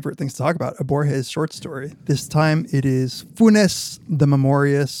my favorite things to talk about, a Borges short story. This time it is Funes, the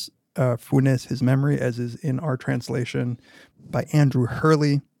Memorious, Funes, his memory, as is in our translation by Andrew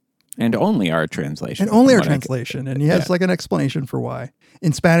Hurley. And only our translation. And only our translation. And he has like an explanation for why.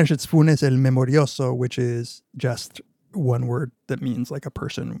 In Spanish, it's Funes el Memorioso, which is just one word that means like a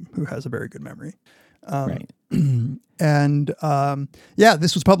person who has a very good memory. Right. And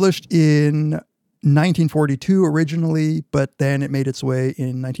this was published in 1942 originally, but then it made its way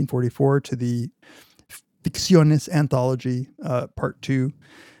in 1944 to the Ficciones Anthology, Part 2.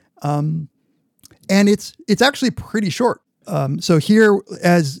 And it's actually pretty short. So here,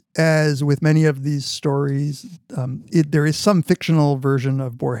 as with many of these stories, there is some fictional version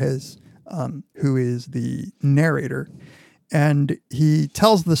of Borges, who is the narrator. And he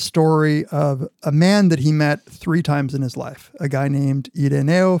tells the story of a man that he met 3 times in his life, a guy named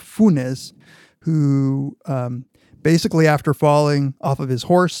Ireneo Funes, who basically after falling off of his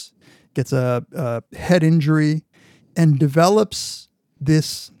horse, gets a head injury and develops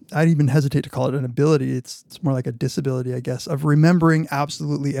this, I'd even hesitate to call it an ability. It's more like a disability, I guess, of remembering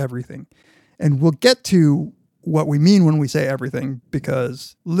absolutely everything. And we'll get to what we mean when we say everything,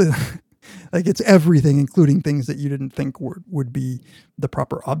 because like it's everything, including things that you didn't think would be the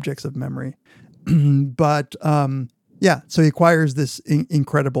proper objects of memory. But so he acquires this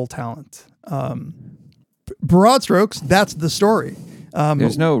incredible talent. Broad strokes, that's the story.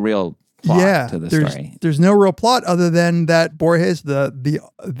 There's no real plot to the story. There's no real plot other than that Borges,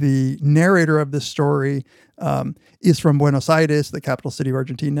 the narrator of the story, is from Buenos Aires, the capital city of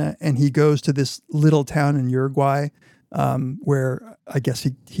Argentina, and he goes to this little town in Uruguay, where I guess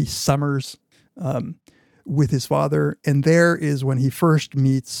he summers with his father, and there is when he first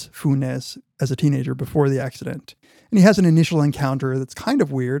meets Funes as a teenager before the accident. And he has an initial encounter that's kind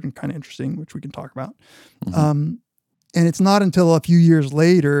of weird and kind of interesting, which we can talk about. Mm-hmm. And it's not until a few years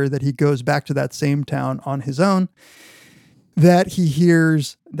later that he goes back to that same town on his own that he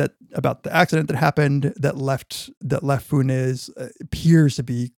hears that about the accident that happened that left Funes appears to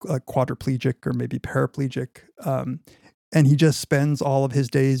be quadriplegic or maybe paraplegic. And he just spends all of his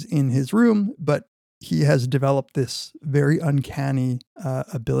days in his room, but he has developed this very uncanny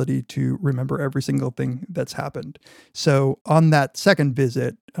ability to remember every single thing that's happened. So on that second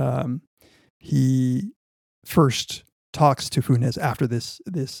visit, he first talks to Funes after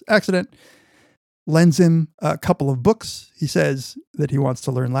this accident, lends him a couple of books. He says that he wants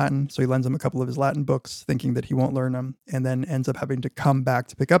to learn Latin, so he lends him a couple of his Latin books, thinking that he won't learn them, and then ends up having to come back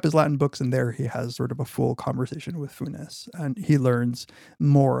to pick up his Latin books, and there he has sort of a full conversation with Funes, and he learns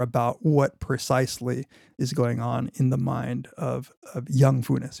more about what precisely is going on in the mind of young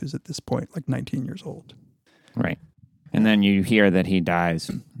Funes, who's at this point like 19 years old. Right. And then you hear that he dies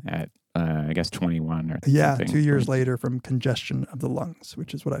at I guess 21 or something. Yeah, 2 years later from congestion of the lungs,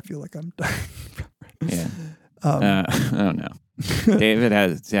 which is what I feel like I'm dying from. Yeah. Oh no. David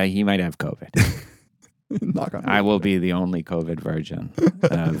he might have COVID. Knock on wood. I will be the only COVID version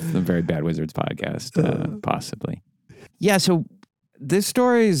of the Very Bad Wizards podcast, possibly. Yeah, so this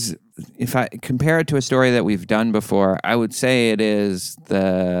story's, if I compare it to a story that we've done before, I would say it is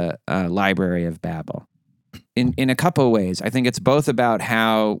the Library of Babel. In a couple of ways. I think it's both about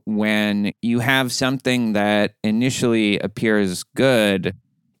how when you have something that initially appears good,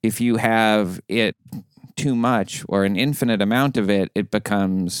 if you have it too much or an infinite amount of it, it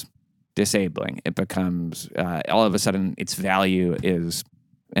becomes disabling. It becomes, all of a sudden, its value is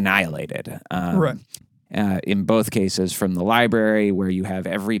annihilated. Right. In both cases, from the library, where you have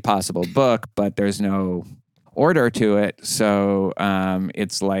every possible book, but there's no order to it, so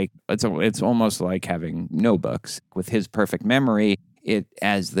it's almost like having no books. With his perfect memory, it,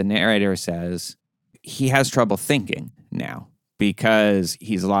 as the narrator says, he has trouble thinking now because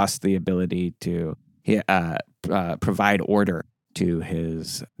he's lost the ability to provide order to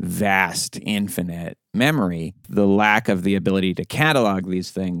his vast, infinite memory. The lack of the ability to catalog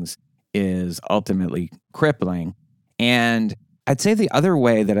these things is ultimately crippling. And I'd say the other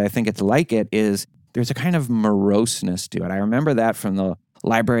way that I think it's like it is there's a kind of moroseness to it. I remember that from the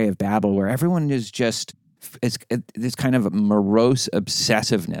Library of Babel, where everyone is just it's this kind of morose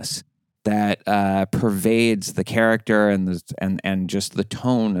obsessiveness that pervades the character and just the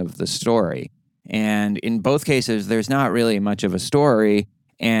tone of the story. And in both cases, there's not really much of a story,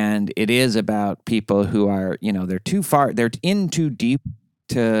 and it is about people who are, they're too far, they're in too deep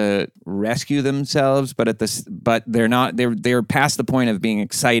to rescue themselves, but they're not. They're past the point of being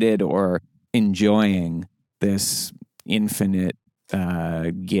excited or enjoying this infinite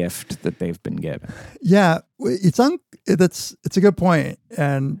gift that they've been given. Yeah, it's a good point,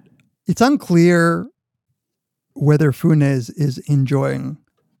 and it's unclear whether Funes is enjoying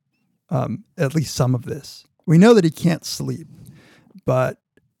at least some of this. We know that he can't sleep, but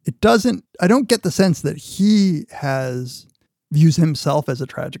I don't get the sense that he views himself as a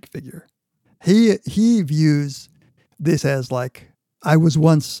tragic figure. He views this as like, I was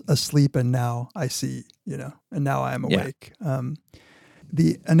once asleep and now I see, and now I am awake. Yeah.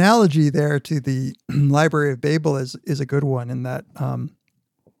 The analogy there to the Library of Babel is a good one in that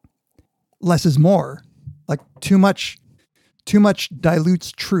less is more. Like too much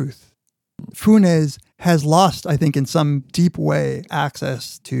dilutes truth. Funes has lost, I think, in some deep way,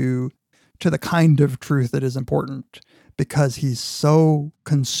 access to the kind of truth that is important because he's so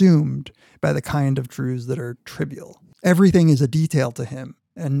consumed by the kind of truths that are trivial. Everything is a detail to him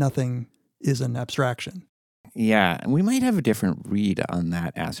and nothing is an abstraction. Yeah, and we might have a different read on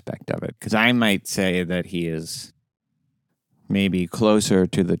that aspect of it, because I might say that he is maybe closer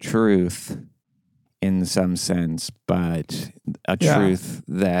to the truth in some sense, but a truth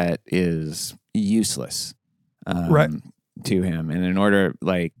that is useless to him. And in order,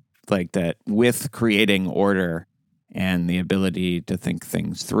 like that, with creating order and the ability to think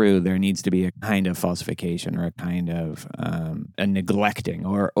things through, there needs to be a kind of falsification or a kind of a neglecting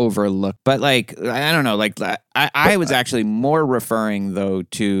or overlook. But I don't know, I was actually more referring though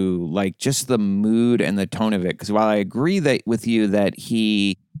to just the mood and the tone of it. Because while I agree with you that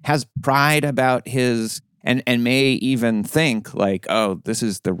he has pride about his, and may even think oh, this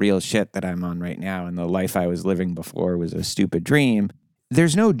is the real shit that I'm on right now, and the life I was living before was a stupid dream.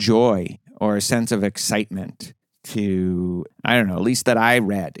 There's no joy or a sense of excitement to, I don't know, at least that I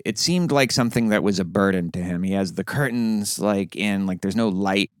read. It seemed like something that was a burden to him. He has the curtains there's no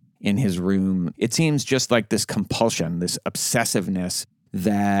light in his room. It seems just like this compulsion, this obsessiveness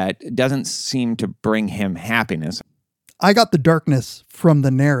that doesn't seem to bring him happiness. I got the darkness from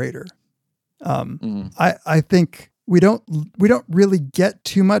the narrator. I think we don't really get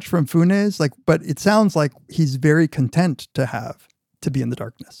too much from Funes, but it sounds like he's very content to be in the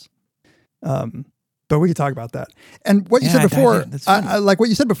darkness. But we can talk about that. And what you said before, I like what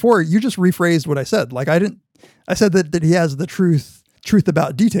you said before, you just rephrased what I said. I said that he has the truth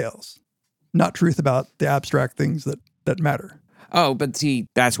about details, not truth about the abstract things that matter. Oh, but see,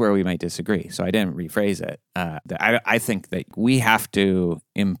 that's where we might disagree. So I didn't rephrase it. I think that we have to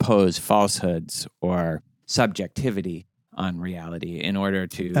impose falsehoods or subjectivity on reality in order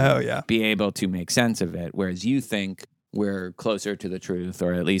to be able to make sense of it. Whereas you think we're closer to the truth,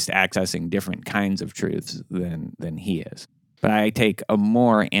 or at least accessing different kinds of truths than he is. But I take a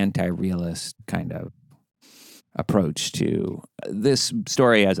more anti-realist kind of approach to this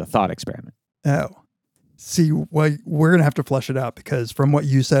story as a thought experiment. Oh. See, well, we're going to have to flesh it out, because from what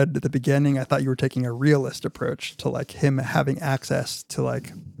you said at the beginning, I thought you were taking a realist approach to him having access to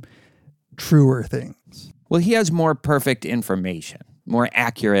truer things. Well, he has more perfect information, more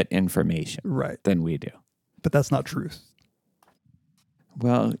accurate information than we do. But that's not truth.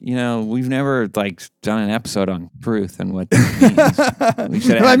 Well, we've never done an episode on truth and what that means. We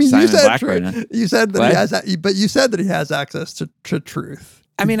should have Simon Blackburn. You said that you said that he has access to truth.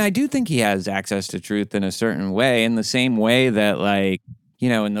 I mean, I do think he has access to truth in a certain way, in the same way that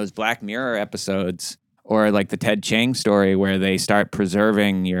in those Black Mirror episodes, or the Ted Chiang story where they start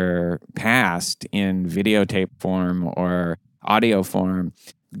preserving your past in videotape form or audio form,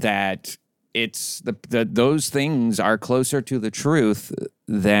 that it's those things are closer to the truth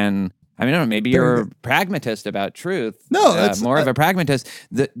than, I don't know, maybe you're a pragmatist about truth. No, that's more of a pragmatist.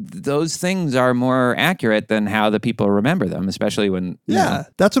 Those things are more accurate than how the people remember them, especially when. Yeah,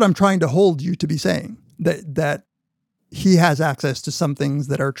 that's what I'm trying to hold you to be saying, that he has access to some things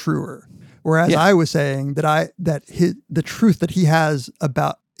that are truer. Whereas I was saying that the truth that he has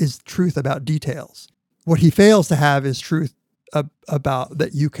is truth about details. What he fails to have is truth about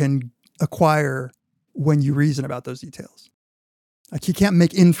that you can acquire when you reason about those details. He can't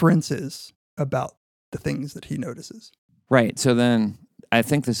make inferences about the things that he notices. Right. So then I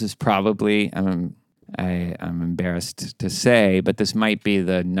think this is probably, I'm embarrassed to say, but this might be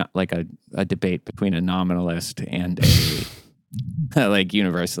like a debate between a nominalist and a like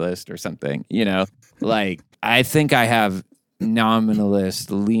universalist or something. Like I think I have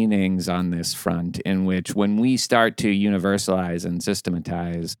nominalist leanings on this front, in which when we start to universalize and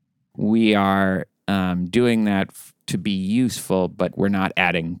systematize, we are doing that to be useful, but we're not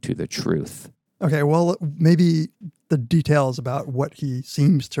adding to the truth. Okay, well, maybe the details about what he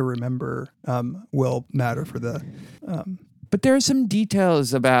seems to remember will matter for the... But there are some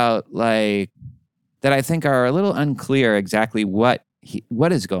details about like that I think are a little unclear exactly what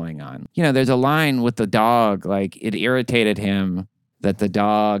is going on. There's a line with the dog, like it irritated him that the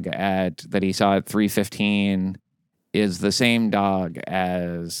dog that he saw at 3:15 is the same dog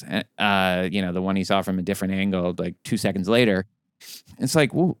as the one he saw from a different angle like 2 seconds later. It's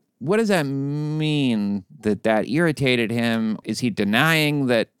like, well, what does that mean that irritated him? Is he denying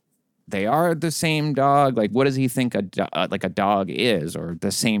that they are the same dog? Like, what does he think a dog is, or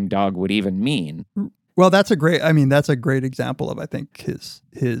the same dog would even mean? Well, that's a great example of, I think, he's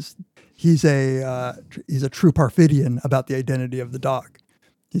a true Parfidian about the identity of the dog.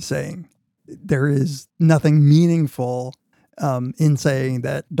 He's saying there is nothing meaningful in saying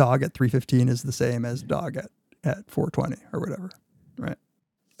that dog at 3:15 is the same as dog at 4:20 or whatever, right?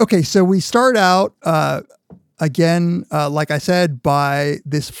 Okay, so we start out again, like I said, by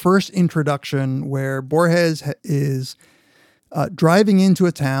this first introduction where Borges is driving into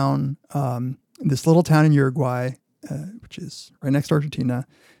a town, this little town in Uruguay, which is right next to Argentina.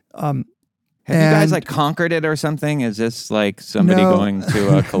 Have you guys like conquered it or something? Is this like somebody going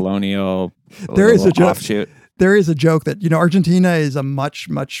to a colonial offshoot? There is a joke that, Argentina is a much,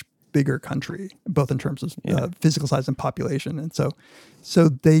 much bigger country, both in terms of physical size and population. And so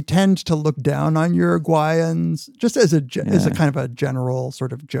they tend to look down on Uruguayans just as a kind of a general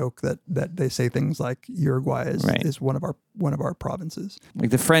sort of joke that they say things like Uruguay is one of our provinces. Like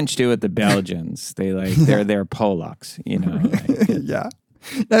the French do with the Belgians. They're Polacks, Like, yeah.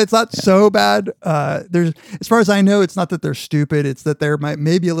 No, it's not so bad. As far as I know, it's not that they're stupid. It's that they're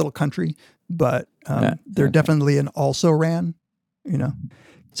maybe a little country, but they're definitely an also-ran,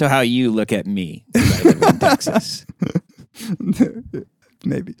 So how you look at me as I live in Texas.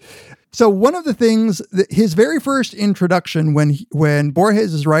 Maybe. So one of the things, his very first introduction when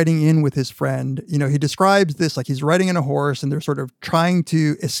Borges is riding in with his friend, he describes this like he's riding on a horse and they're sort of trying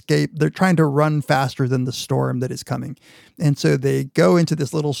to escape. They're trying to run faster than the storm that is coming. And so they go into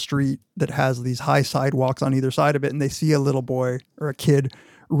this little street that has these high sidewalks on either side of it, and they see a little boy or a kid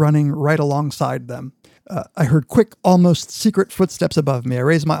running right alongside them. I heard quick, almost secret footsteps above me. I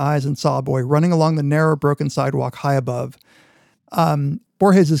raised my eyes and saw a boy running along the narrow, broken sidewalk high above.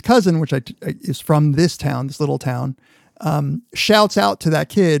 Borges' cousin, which is from this little town, shouts out to that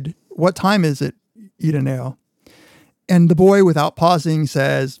kid, "What time is it, Ireneo?" And the boy, without pausing,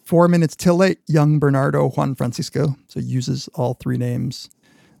 says, 4 minutes till late, young Bernardo Juan Francisco. So he uses all three names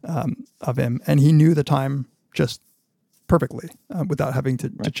of him. And he knew the time just perfectly without having to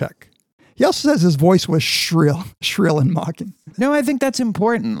check. He also says his voice was shrill and mocking. No, I think that's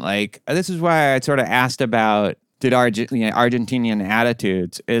important. Like, this is why I sort of asked about Argentinian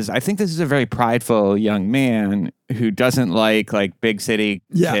attitudes. Is I think this is a very prideful young man who doesn't like big city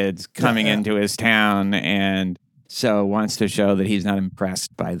kids coming into his town, and so wants to show that he's not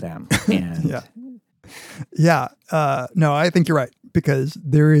impressed by them. And no, I think you're right, because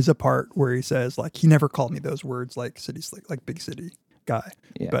there is a part where he says like he never called me those words like city slick, like big city guy,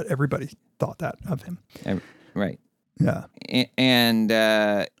 but everybody thought that of him. Right. Yeah. And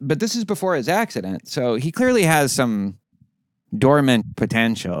but this is before his accident, so he clearly has some dormant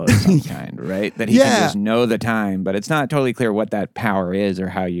potential of some kind, right? That he can just know the time, but it's not totally clear what that power is or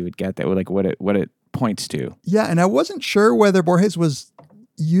how you would get that, like what it points to. Yeah, and I wasn't sure whether Borges was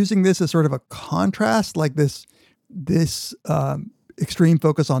using this as sort of a contrast, like this extreme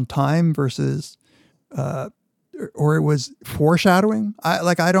focus on time versus or it was foreshadowing.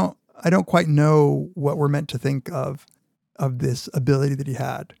 I don't quite know what we're meant to think of this ability that he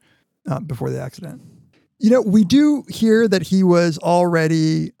had before the accident. We do hear that he was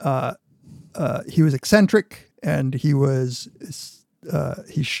already he was eccentric, and he was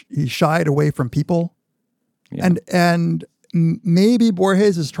he shied away from people, and maybe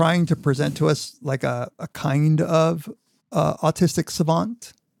Borges is trying to present to us like a kind of autistic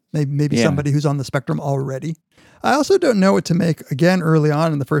savant, maybe somebody who's on the spectrum already. I also don't know what to make, again, early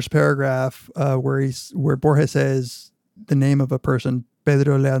on in the first paragraph, where Borges says the name of a person,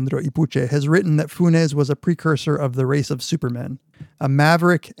 Pedro Leandro Ipuche, has written that Funes was a precursor of the race of supermen, a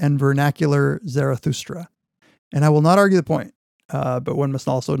maverick and vernacular Zarathustra. And I will not argue the point. but one must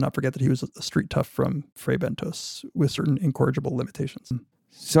also not forget that he was a street tough from Fray Bentos with certain incorrigible limitations.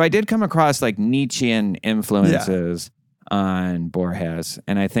 So I did come across like Nietzschean influences on Borges.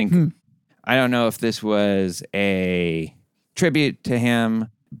 And I think, I don't know if this was a tribute to him,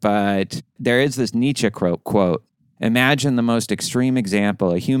 but there is this Nietzsche quote, "Imagine the most extreme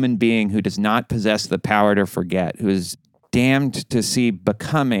example, a human being who does not possess the power to forget, who is damned to see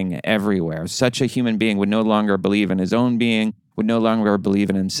becoming everywhere. Such a human being would no longer believe in his own being, would no longer believe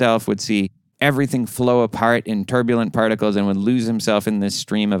in himself, would see everything flow apart in turbulent particles and would lose himself in this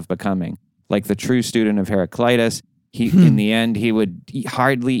stream of becoming. Like the true student of Heraclitus, in the end, he would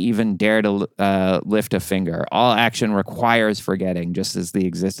hardly even dare to lift a finger. All action requires forgetting, just as the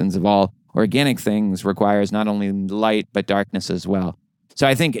existence of all organic things requires not only light, but darkness as well." So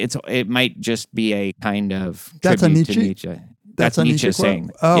I think it might just be a kind of tribute to Nietzsche. That's a Nietzsche Nietzsche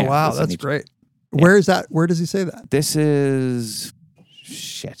saying. Oh, Yeah, wow. That's Nietzsche. great. Yeah. Where is that? Where does he say that? This is...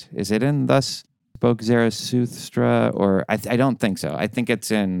 Shit. Is it in Thus Spoke Zarathustra? Or I don't think so. I think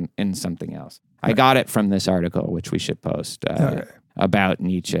it's in something else. I got it from this article, which we should post, about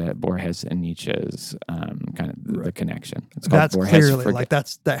Nietzsche, Borges and Nietzsche's kind of the connection. It's called That's Borges clearly Forget-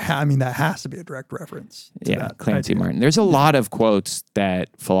 that has to be a direct reference to that Clancy idea. Martin. There's a lot of quotes that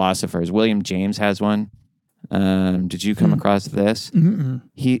philosophers. William James has one. Did you come across this?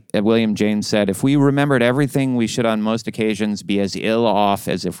 William James said, "If we remembered everything, we should on most occasions be as ill off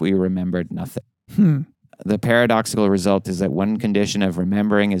as if we remembered nothing." The paradoxical result is that one condition of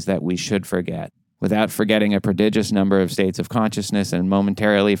remembering is that we should forget. Without forgetting a prodigious number of states of consciousness and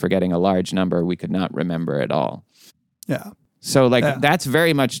momentarily forgetting a large number, we could not remember at all. Yeah. So that's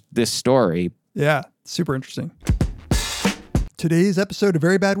very much this story. Yeah. Super interesting. Today's episode of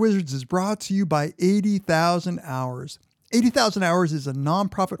Very Bad Wizards is brought to you by 80,000 Hours. 80,000 Hours is a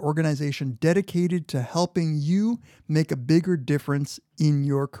nonprofit organization dedicated to helping you make a bigger difference in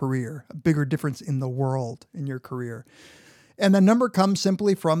your career, a bigger difference in the world in your career. And the number comes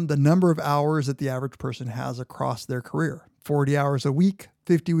simply from the number of hours that the average person has across their career. 40 hours a week,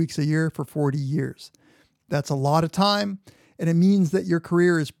 50 weeks a year for 40 years. That's a lot of time, and it means that your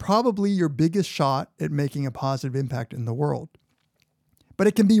career is probably your biggest shot at making a positive impact in the world. But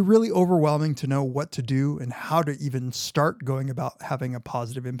it can be really overwhelming to know what to do and how to even start going about having a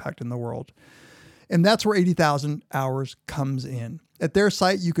positive impact in the world. And that's where 80,000 Hours comes in. At their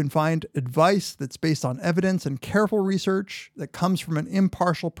site, you can find advice that's based on evidence and careful research that comes from an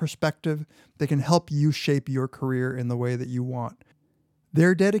impartial perspective that can help you shape your career in the way that you want.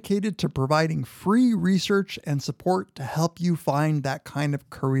 They're dedicated to providing free research and support to help you find that kind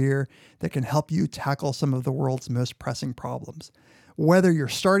of career that can help you tackle some of the world's most pressing problems. Whether you're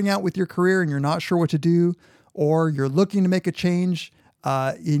starting out with your career and you're not sure what to do, or you're looking to make a change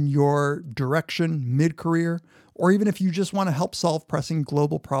in your direction mid-career, or even if you just want to help solve pressing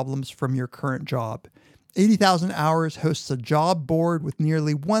global problems from your current job. 80,000 Hours hosts a job board with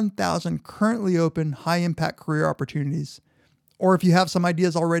nearly 1,000 currently open high-impact career opportunities. Or if you have some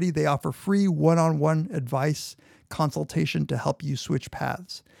ideas already, they offer free one-on-one advice consultation to help you switch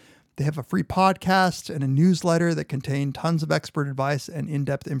paths. They have a free podcast and a newsletter that contain tons of expert advice and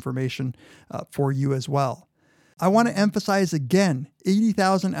in-depth information for you as well. I want to emphasize again,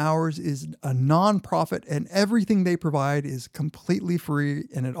 80,000 Hours is a nonprofit and everything they provide is completely free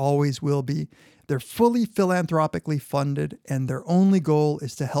and it always will be. They're fully philanthropically funded and their only goal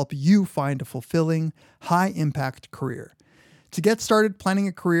is to help you find a fulfilling, high-impact career. To get started planning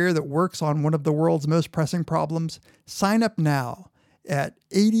a career that works on one of the world's most pressing problems, sign up now at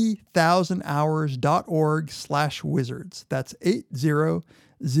 80,000hours.org/wizards. That's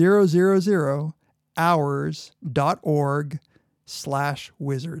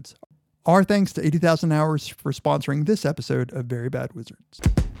 80,000hours.org/wizards. Our thanks to 80,000 Hours for sponsoring this episode of Very Bad Wizards.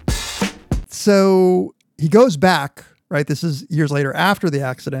 So he goes back, right? This is years later after the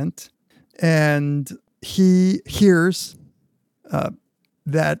accident, and he hears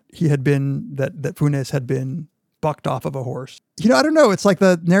that Funes had been bucked off of a horse. I don't know. It's like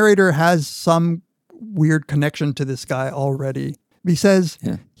the narrator has some weird connection to this guy already. He says,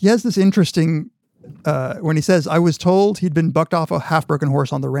 He has this interesting, when he says, "I was told he'd been bucked off a half-broken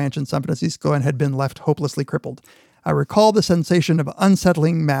horse on the ranch in San Francisco and had been left hopelessly crippled. I recall the sensation of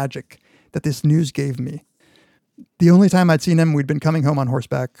unsettling magic that this news gave me. The only time I'd seen him, we'd been coming home on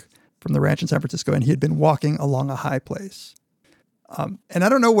horseback from the ranch in San Francisco, and he had been walking along a high place." And I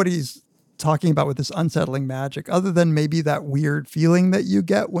don't know what he's talking about with this unsettling magic, other than maybe that weird feeling that you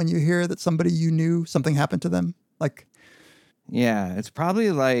get when you hear that somebody you knew, something happened to them. Like, yeah, it's probably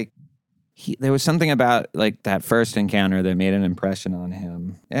like there was something about like that first encounter that made an impression on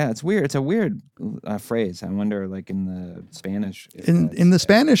him. Yeah, it's weird. It's a weird phrase. I wonder, like in the Spanish. In the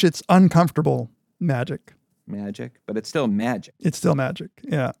Spanish, it's uncomfortable magic. Magic, but it's still magic. It's still magic.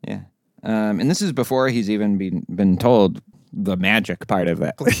 Yeah. Yeah. And this is before he's even been told the magic part of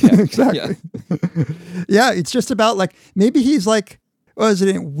it. Exactly. Yeah, it's just about like, maybe he's like, well, isn't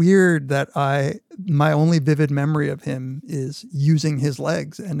it weird that my only vivid memory of him is using his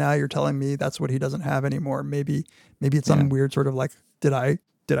legs, and now you're telling me that's what he doesn't have anymore. Maybe it's some weird sort of like, did I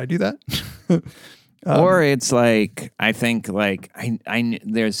do that? Or it's like, I think like I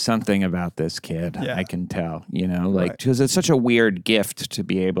there's something about this kid. Yeah. I can tell, like, because it's such a weird gift to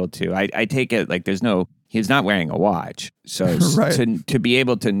be able to. I take it like he's not wearing a watch, so Right. to be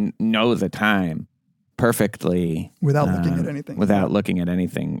able to know the time perfectly Without looking at anything. without looking at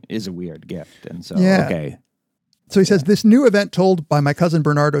anything is a weird gift. And so okay. So he says, this new event told by my cousin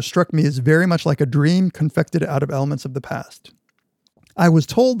Bernardo struck me as very much like a dream confected out of elements of the past. I was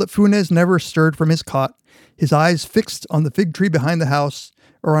told that Funes never stirred from his cot, his eyes fixed on the fig tree behind the house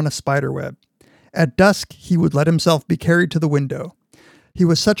or on a spider web. At dusk, he would let himself be carried to the window. He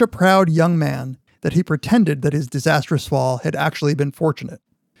was such a proud young man that he pretended that his disastrous fall had actually been fortunate.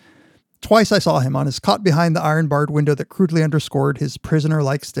 Twice I saw him on his cot behind the iron-barred window that crudely underscored his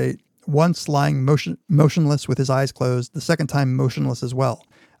prisoner-like state, once lying motionless with his eyes closed, the second time motionless as well,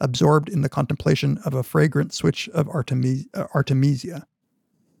 absorbed in the contemplation of a fragrant switch of Artemisia.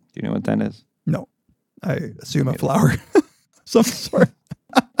 Do you know what that is? No, I assume a flower. Some sort.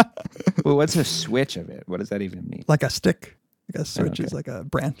 Well, what's a switch of it? What does that even mean? Like a stick. Like a switch Okay. is like a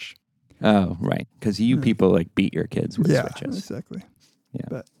branch. Oh, right. Because you people like beat your kids with switches. Exactly. Yeah.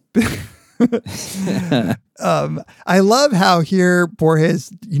 But I love how here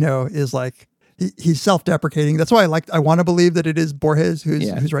Borges, is like, he's self-deprecating. That's why I want to believe that it is Borges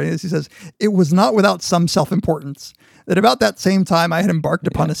who's writing this. He says, it was not without some self-importance that about that same time I had embarked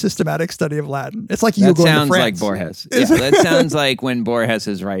upon a systematic study of Latin. It's like you going to France. That sounds like Borges. Yeah, that sounds like when Borges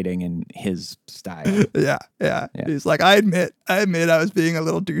is writing in his style. Yeah. He's like, I admit I was being a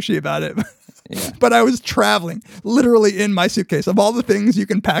little douchey about it. Yeah. But I was traveling literally in my suitcase. Of all the things you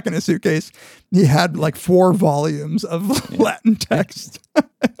can pack in a suitcase, he had like 4 volumes of Latin text.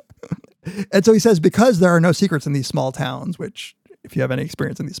 And so he says, because there are no secrets in these small towns, which if you have any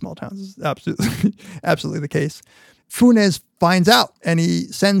experience in these small towns is absolutely the case. Funes finds out and he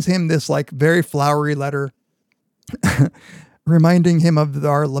sends him this like very flowery letter reminding him of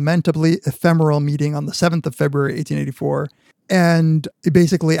our lamentably ephemeral meeting on the 7th of February, 1884. And it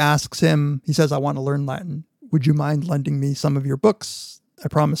basically asks him, he says, I want to learn Latin. Would you mind lending me some of your books? I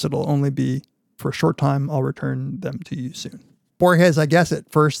promise it'll only be for a short time. I'll return them to you soon. Borges, I guess, at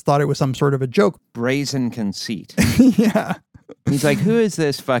first thought it was some sort of a joke. Brazen conceit. Yeah. He's like, who is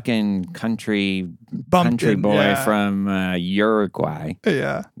this fucking country boy from Uruguay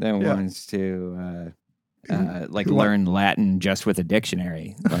Yeah. that wants to learn Latin just with a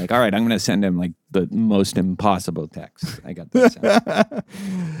dictionary? Like, all right, I'm going to send him like the most impossible text. I got that.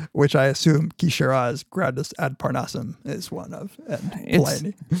 Which I assume Quixeras Gradus ad Parnassum is one of.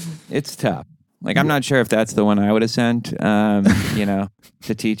 And it's tough. Like, I'm not sure if that's the one I would have sent, to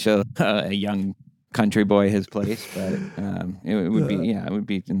teach a young country boy his place, but it would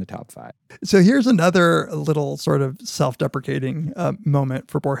be in the top 5. So here's another little sort of self-deprecating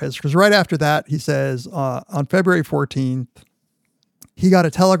moment for Borges, because right after that, he says on February 14th, he got a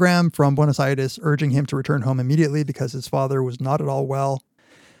telegram from Buenos Aires urging him to return home immediately because his father was not at all well.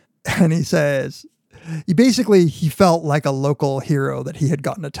 And he says, he felt like a local hero that he had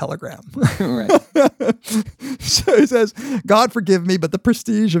gotten a telegram. Right. So he says, God forgive me, but the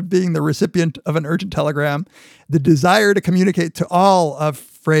prestige of being the recipient of an urgent telegram, the desire to communicate to all of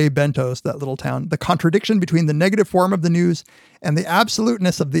Fray Bentos, that little town, the contradiction between the negative form of the news and the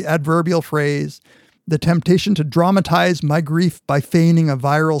absoluteness of the adverbial phrase, the temptation to dramatize my grief by feigning a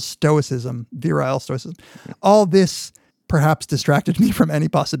virile stoicism, all this perhaps distracted me from any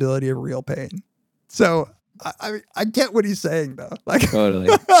possibility of real pain. So I get what he's saying, though. Like, totally.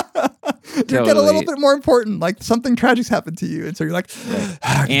 You get a little bit more important. Like, something tragic's happened to you, and so you're like,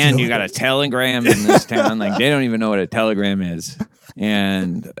 and you got a telegram in this town. Like, they don't even know what a telegram is,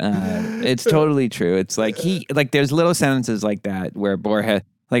 and it's totally true. It's like there's little sentences like that where Borges,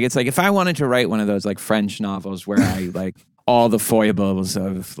 like, it's like if I wanted to write one of those like French novels where I like all the foibles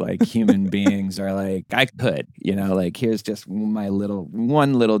of like human beings are like, I could, like, here's just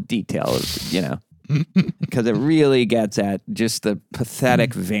one little detail, because it really gets at just the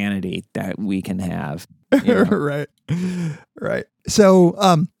pathetic vanity that we can have. Right.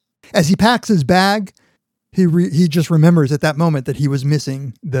 So as he packs his bag, he just remembers at that moment that he was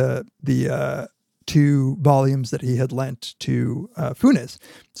missing the 2 volumes that he had lent to Funes.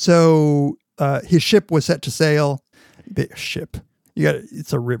 So his ship was set to sail. Ship,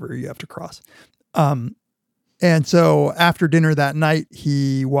 it's a river you have to cross. And so after dinner that night,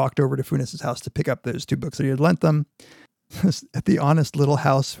 he walked over to Funes' house to pick up those 2 books that he had lent them. At the honest little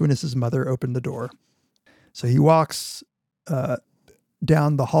house, Funes' mother opened the door. So he walks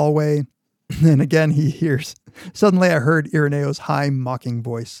down the hallway, and again he hears, "Suddenly I heard Irenaeus' high, mocking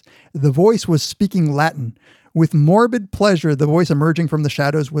voice. The voice was speaking Latin. With morbid pleasure, the voice emerging from the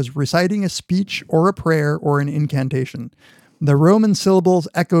shadows was reciting a speech or a prayer or an incantation. The Roman syllables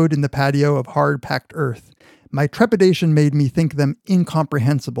echoed in the patio of hard-packed earth. My trepidation made me think them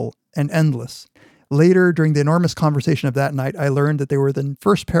incomprehensible and endless. Later, during the enormous conversation of that night, I learned that they were the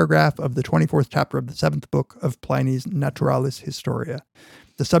first paragraph of the 24th chapter of the 7th book of Pliny's Naturalis Historia.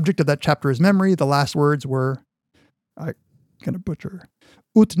 The subject of that chapter is memory. The last words were, I'm going to butcher,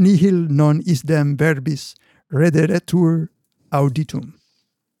 ut nihil non isdem verbis rederetur auditum,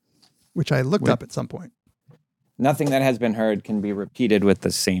 which I looked up at some point. Nothing that has been heard can be repeated with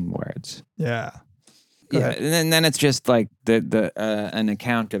the same words. Yeah. Yeah, and then it's just like the an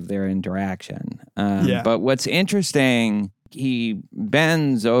account of their interaction. But what's interesting, he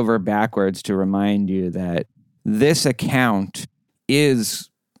bends over backwards to remind you that this account is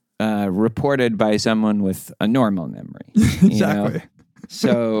reported by someone with a normal memory. Exactly. You know?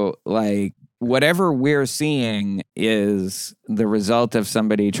 So, like, whatever we're seeing is the result of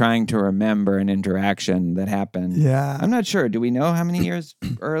somebody trying to remember an interaction that happened. Yeah. I'm not sure. Do we know how many years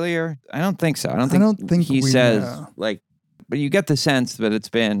earlier? I don't think so. I don't think we he says, know. like, but you get the sense that it's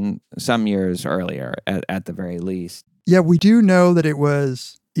been some years earlier at the very least. Yeah, we do know that it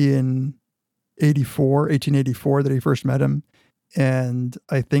was in 1884 that he first met him. And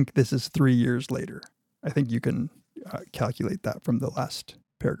I think this is 3 years later. I think you can calculate that from the last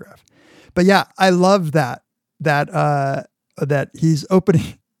paragraph. But yeah, I love that he's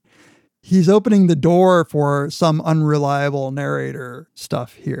opening the door for some unreliable narrator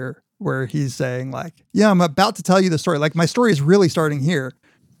stuff here, where he's saying like, yeah, I'm about to tell you the story. Like, my story is really starting here,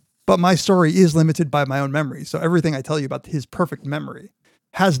 but my story is limited by my own memory. So everything I tell you about his perfect memory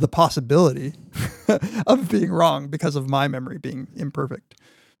has the possibility of being wrong because of my memory being imperfect.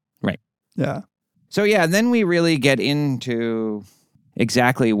 Right. Yeah. So yeah, then we really get into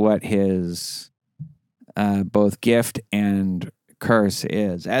exactly what his both gift and curse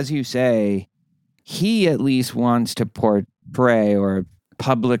is. As you say, he at least wants to portray or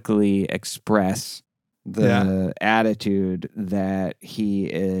publicly express the attitude that he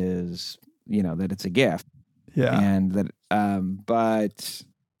is, that it's a gift. Yeah. And that, but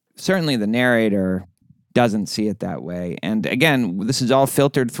certainly the narrator doesn't see it that way. And again, this is all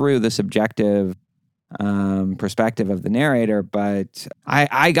filtered through the subjective perspective of the narrator, but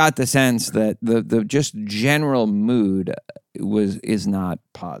I got the sense that the just general mood is not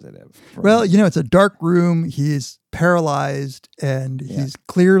positive. Well, it's a dark room. He's paralyzed and he's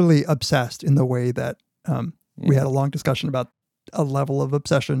clearly obsessed in the way that we had a long discussion about a level of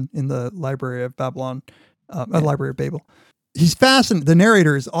obsession in the Library of Babylon, Library of Babel. He's fascinated. The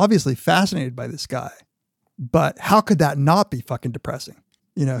narrator is obviously fascinated by this guy, but how could that not be fucking depressing?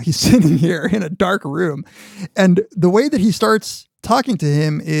 He's sitting here in a dark room. And the way that he starts talking to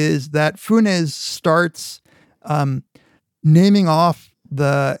him is that Funes starts naming off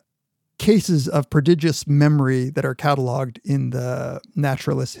the cases of prodigious memory that are cataloged in the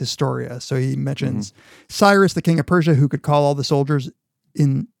Naturalis Historia. So he mentions Cyrus, the king of Persia, who could call all the soldiers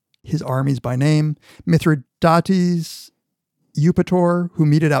in his armies by name, Mithridates, Eupator, who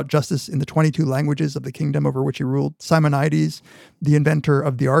meted out justice in the 22 languages of the kingdom over which he ruled, Simonides, the inventor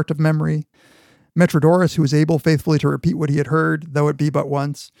of the art of memory, Metrodorus, who was able faithfully to repeat what he had heard, though it be but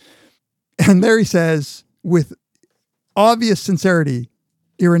once. And there he says, with obvious sincerity,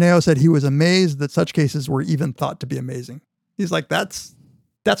 Irenaeus said he was amazed that such cases were even thought to be amazing. He's like, that's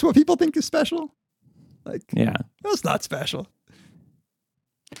what people think is special? Like, yeah, that's not special.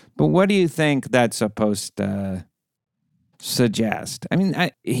 But what do you think that's supposed to suggest? I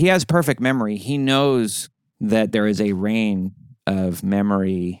mean, he has perfect memory. He knows that there is a range of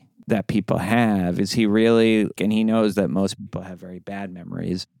memory that people have. Is he really? And he knows that most people have very bad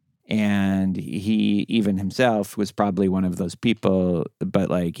memories. And he, even himself, was probably one of those people, but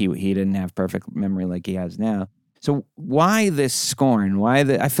like he didn't have perfect memory like he has now. So why this scorn?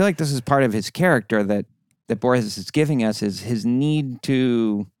 I feel like this is part of his character that Borges is giving us, is his need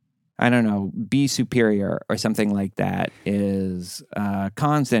to, I don't know, be superior or something like that is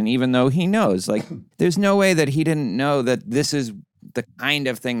constant, even though he knows, like, there's no way that he didn't know that this is the kind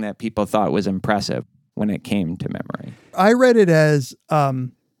of thing that people thought was impressive. when it came to memory. I read it as,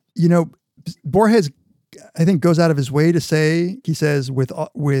 Borges, I think, goes out of his way to say, he says with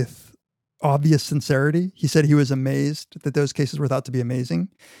obvious sincerity, he said he was amazed that those cases were thought to be amazing.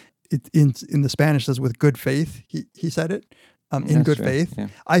 In the Spanish says with good faith, he said it, in That's good true, faith. yeah.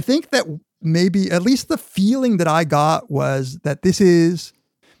 I think that maybe at least the feeling that I got was that this is,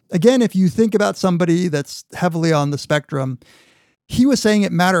 again, if you think about somebody that's heavily on the spectrum, he was saying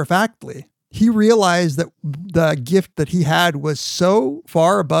it matter-of-factly. He realized that the gift that he had was so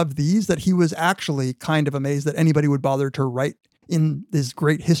far above these that he was actually kind of amazed that anybody would bother to write in this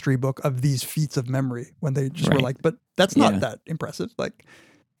great history book of these feats of memory when they just were Right. like, but that's not that impressive. Like,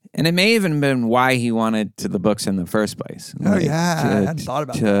 And it may even been why he wanted to the books in the first place. I hadn't thought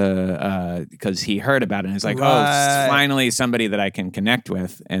about that. Because he heard about it and he's like, oh, it's finally somebody that I can connect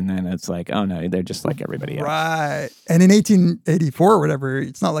with. And then it's like, oh no, they're just like everybody else. Right. And in 1884 or whatever,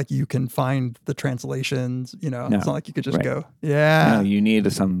 it's not like you can find the translations, It's not like you could just go, No, you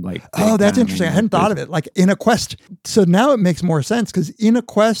need some like. Oh, that's interesting. I hadn't thought of it. Like in a quest. So now it makes more sense because in a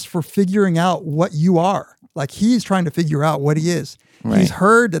quest for figuring out what you are, like he's trying to figure out what he is. Right. He's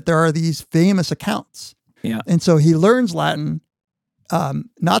heard that there are these famous accounts. Yeah. And so he learns Latin,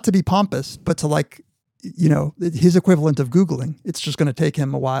 not to be pompous, but to like, his equivalent of Googling. It's just going to take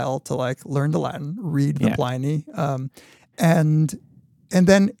him a while to like learn the Latin, read the Pliny, and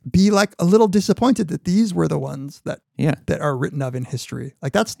then be like a little disappointed that these were the ones that are written of in history.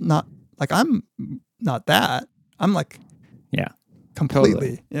 Like that's not like, I'm not that. I'm like, completely.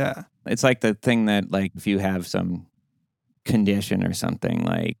 Totally. Yeah. It's like the thing that like, if you have some condition or something,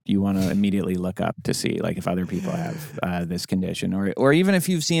 like you want to immediately look up to see like if other people have this condition, or even if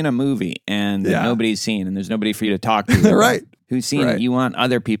you've seen a movie and nobody's seen and there's nobody for you to talk to right who's seen it, you want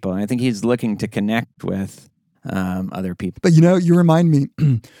other people. And I think he's looking to connect with other people. But you remind me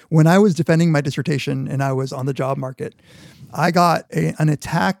when I was defending my dissertation and I was on the job market, I got an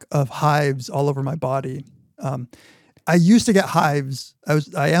attack of hives all over my body. I used to get hives.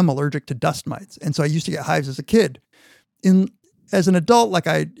 I am allergic to dust mites, and so I used to get hives as a kid. As an adult,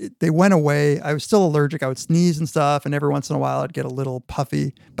 they went away. I was still allergic. I would sneeze and stuff, and every once in a while I'd get a little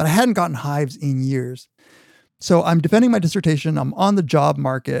puffy, but I hadn't gotten hives in years. So I'm defending my dissertation. I'm on the job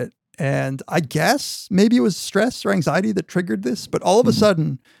market, and I guess maybe it was stress or anxiety that triggered this, but all of a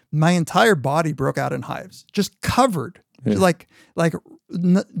sudden my entire body broke out in hives, just covered. Yeah.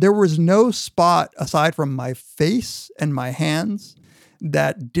 There was no spot aside from my face and my hands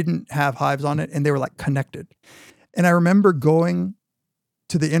that didn't have hives on it, and they were like connected. And I remember going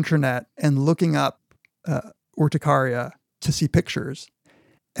to the internet and looking up urticaria to see pictures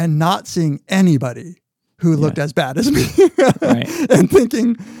and not seeing anybody who looked as bad as me and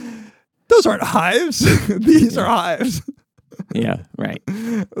thinking, those aren't hives. These are hives. Yeah, right.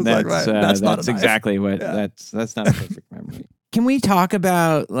 That's exactly what that's not a perfect memory. Can we talk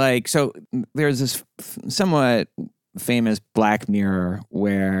about so there's this somewhat famous Black Mirror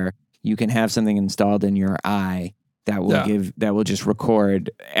where you can have something installed in your eye that will just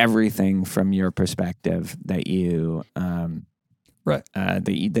record everything from your perspective that you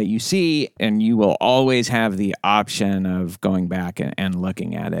that you see, and you will always have the option of going back and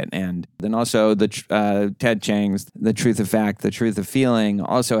looking at it. And then also the Ted Chiang's The Truth of Fact, The Truth of Feeling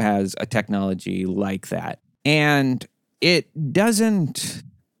also has a technology like that. And it doesn't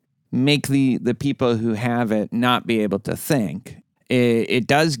make the people who have it not be able to think. It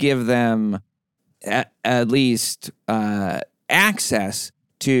does give them at least access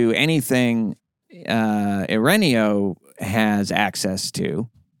to anything Ireneo has access to,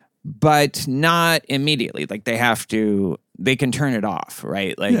 but not immediately. Like they can turn it off,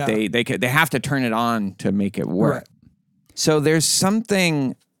 right? Like they have to turn it on to make it work. Right. So there's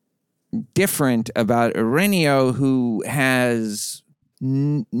something different about Ireneo, who has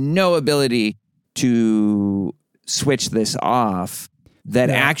no ability to switch this off, that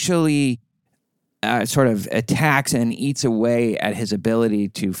actually sort of attacks and eats away at his ability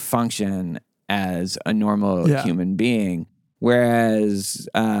to function as a normal human being. Whereas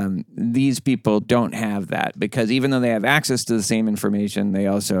these people don't have that, because even though they have access to the same information, they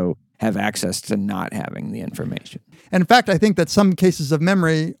also have access to not having the information. And in fact, I think that some cases of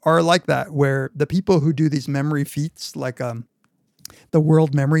memory are like that, where the people who do these memory feats, like the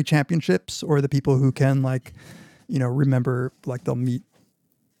World Memory Championships, or the people who can remember, like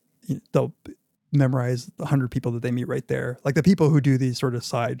they'll memorize 100 people that they meet right there. Like the people who do these sort of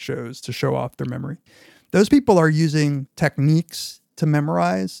side shows to show off their memory. Those people are using techniques to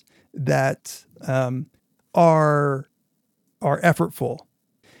memorize that are effortful.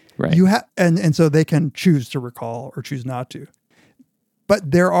 Right. And so they can choose to recall or choose not to.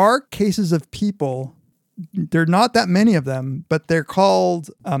 But there are cases of people there are not that many of them, but they're called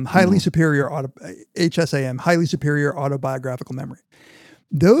highly superior HSAM, highly superior autobiographical memory.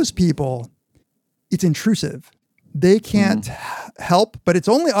 Those people, it's intrusive. They can't help, but it's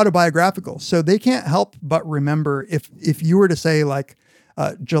only autobiographical. So they can't help but remember if you were to say like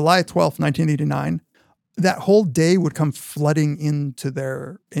July 12th, 1989, that whole day would come flooding into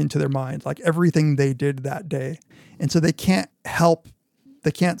their mind, like everything they did that day. And so they can't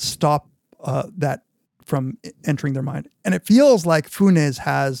stop that from entering their mind. And it feels like Funes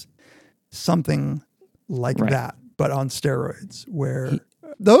has something like that, but on steroids, where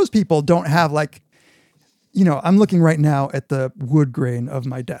those people don't have like, I'm looking right now at the wood grain of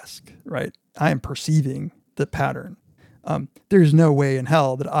my desk, right? I am perceiving the pattern. There's no way in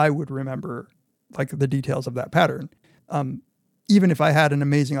hell that I would remember like the details of that pattern. Even if I had an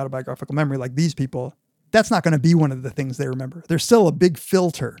amazing autobiographical memory like these people, that's not going to be one of the things they remember. There's still a big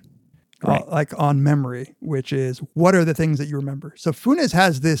filter like on memory, which is what are the things that you remember? So Funes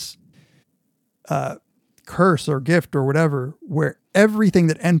has this curse or gift or whatever, where everything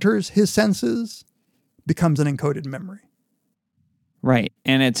that enters his senses becomes an encoded memory. Right.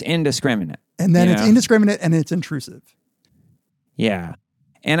 And it's indiscriminate. And then it's indiscriminate and it's intrusive. Yeah.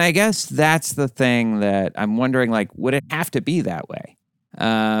 And I guess that's the thing that I'm wondering, like, would it have to be that way?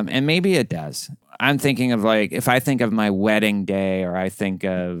 And maybe it does. I'm thinking of like, if I think of my wedding day, or I think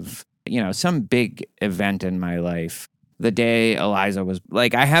of, some big event in my life, the day Eliza was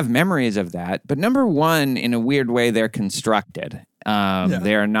like, I have memories of that. But number one, in a weird way, they're constructed.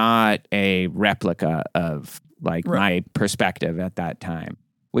 They're not a replica of like my perspective at that time,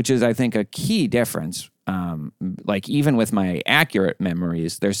 which is, I think, a key difference. Like even with my accurate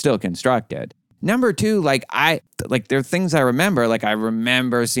memories, they're still constructed. Number two, there are things I remember. Like I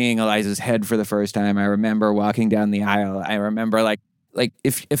remember seeing Eliza's head for the first time. I remember walking down the aisle. I remember like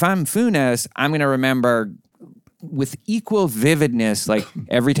if I'm Funes, I'm going to remember with equal vividness, like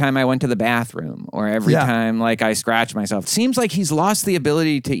every time I went to the bathroom or every time like I scratched myself. Seems like he's lost the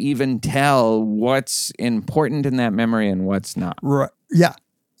ability to even tell what's important in that memory and what's not. Right. Yeah.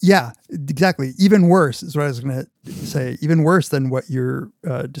 Yeah, exactly. Even worse is what I was going to say. Even worse than what you're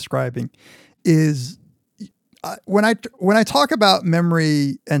describing is when I talk about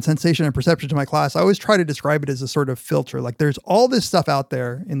memory and sensation and perception to my class, I always try to describe it as a sort of filter. Like there's all this stuff out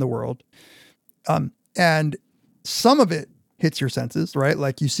there in the world, and some of it hits your senses, right?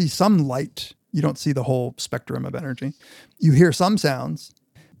 Like you see some light, you don't see the whole spectrum of energy. You hear some sounds.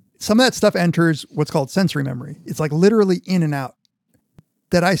 Some of that stuff enters what's called sensory memory. It's like literally in and out.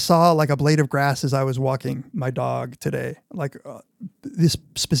 That I saw like a blade of grass as I was walking my dog today, like this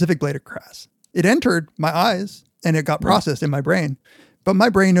specific blade of grass. It entered my eyes and it got processed in my brain, but my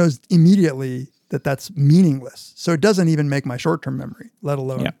brain knows immediately that that's meaningless. So it doesn't even make my short-term memory, let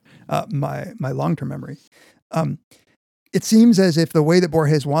alone my long-term memory. It seems as if the way that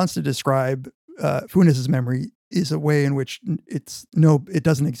Borges wants to describe Funes's memory is a way in which it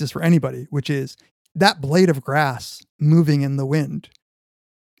doesn't exist for anybody, which is that blade of grass moving in the wind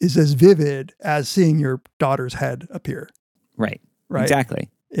is as vivid as seeing your daughter's head appear. Right.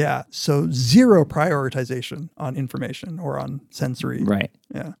 Exactly. Yeah. So zero prioritization on information or on sensory. Right.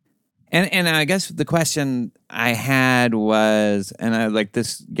 Yeah. And I guess the question I had was, and I like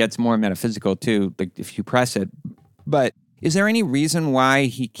this gets more metaphysical too, like if you press it, but is there any reason why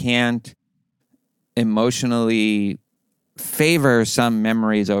he can't emotionally favor some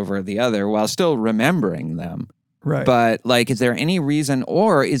memories over the other while still remembering them? Right. But like, is there any reason,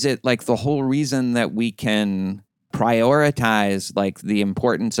 or is it like the whole reason that we can prioritize like the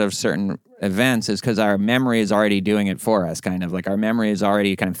importance of certain events is because our memory is already doing it for us, kind of like our memory is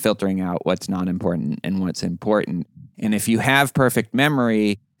already kind of filtering out what's not important and what's important. And if you have perfect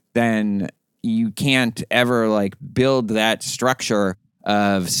memory, then you can't ever like build that structure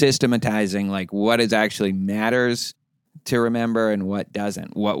of systematizing like what is actually matters to remember and what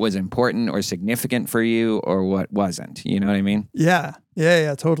doesn't, what was important or significant for you or what wasn't. You know what I mean? Yeah,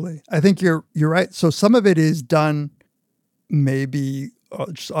 totally. I think you're right. So some of it is done maybe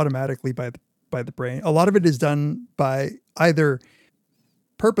just automatically by the brain. A lot of it is done by either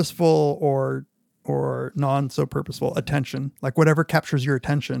purposeful or non so purposeful attention. Like whatever captures your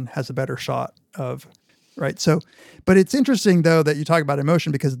attention has a better shot of. Right. So, but it's interesting though that you talk about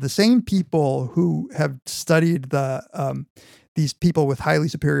emotion because the same people who have studied these people with highly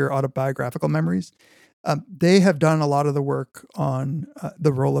superior autobiographical memories, they have done a lot of the work on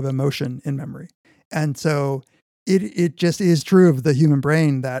the role of emotion in memory. And so it just is true of the human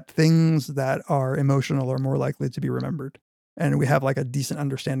brain that things that are emotional are more likely to be remembered. And we have like a decent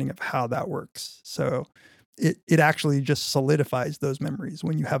understanding of how that works. So it actually just solidifies those memories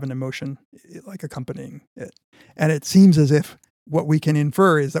when you have an emotion like accompanying it. And it seems as if what we can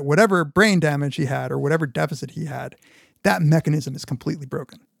infer is that whatever brain damage he had or whatever deficit he had, that mechanism is completely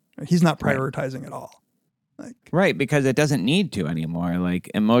broken. He's not prioritizing at all. Right, because it doesn't need to anymore.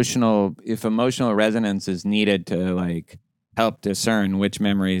 Like if emotional resonance is needed to like help discern which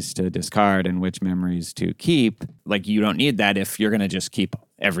memories to discard and which memories to keep, like you don't need that if you're going to just keep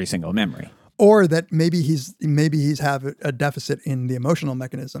every single memory. Or that maybe he's have a deficit in the emotional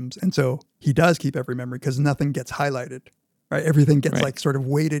mechanisms, and so he does keep every memory because nothing gets highlighted, right? Everything gets like sort of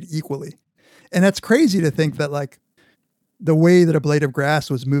weighted equally, and that's crazy to think that like the way that a blade of grass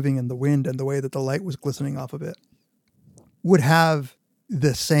was moving in the wind and the way that the light was glistening off of it would have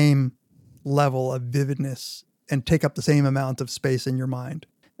the same level of vividness and take up the same amount of space in your mind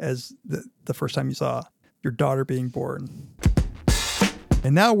as the first time you saw your daughter being born.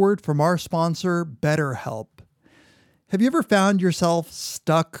 And now a word from our sponsor, BetterHelp. Have you ever found yourself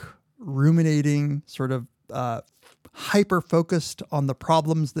stuck ruminating, sort of hyper-focused on the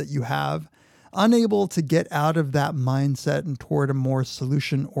problems that you have, unable to get out of that mindset and toward a more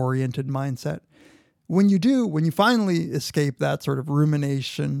solution-oriented mindset? When you finally escape that sort of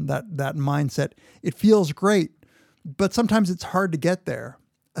rumination, that mindset, it feels great, but sometimes it's hard to get there.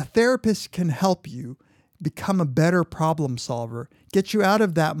 A therapist can help you become a better problem solver, get you out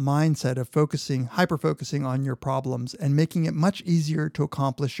of that mindset of hyper-focusing on your problems and making it much easier to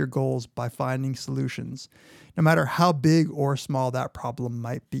accomplish your goals by finding solutions, no matter how big or small that problem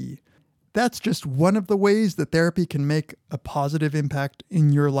might be. That's just one of the ways that therapy can make a positive impact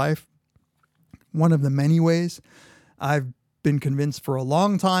in your life. One of the many ways. I've been convinced for a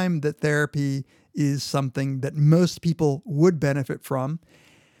long time that therapy is something that most people would benefit from.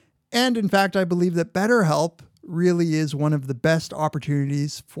 And in fact, I believe that BetterHelp really is one of the best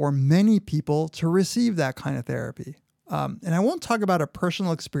opportunities for many people to receive that kind of therapy. And I won't talk about a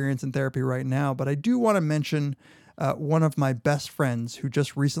personal experience in therapy right now, but I do want to mention one of my best friends who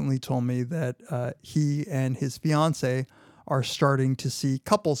just recently told me that he and his fiance are starting to see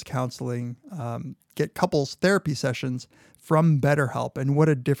couples counseling, get couples therapy sessions from BetterHelp, and what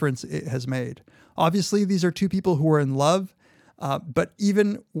a difference it has made. Obviously, these are two people who are in love, but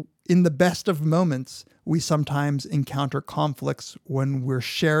even in the best of moments, we sometimes encounter conflicts when we're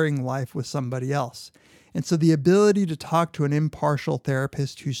sharing life with somebody else. And so the ability to talk to an impartial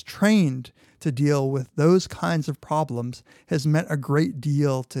therapist who's trained to deal with those kinds of problems has meant a great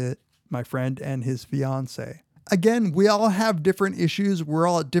deal to my friend and his fiance. Again, we all have different issues. We're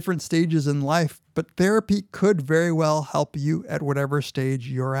all at different stages in life, but therapy could very well help you at whatever stage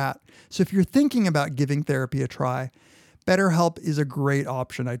you're at. So if you're thinking about giving therapy a try, BetterHelp is a great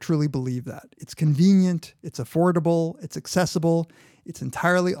option. I truly believe that. It's convenient, it's affordable, it's accessible, it's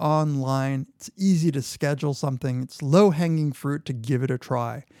entirely online, it's easy to schedule something, it's low-hanging fruit to give it a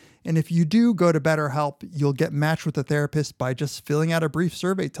try. And if you do go to BetterHelp, you'll get matched with a therapist by just filling out a brief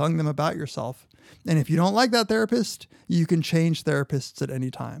survey telling them about yourself. And if you don't like that therapist, you can change therapists at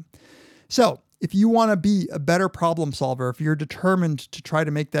any time. So if you want to be a better problem solver, if you're determined to try to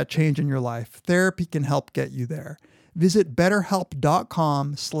make that change in your life, therapy can help get you there. Visit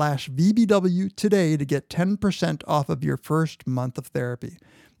betterhelp.com/VBW today to get 10% off of your first month of therapy.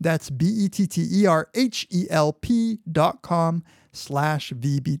 That's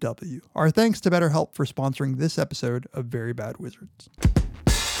BetterHelp.com/VBW. Our thanks to BetterHelp for sponsoring this episode of Very Bad Wizards.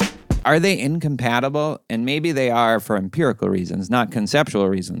 Are they incompatible? And maybe they are for empirical reasons, not conceptual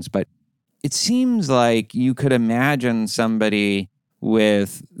reasons, but it seems like you could imagine somebody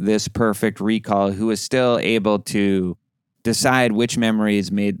with this perfect recall who is still able to decide which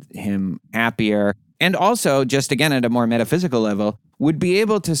memories made him happier. And also, just again, at a more metaphysical level, would be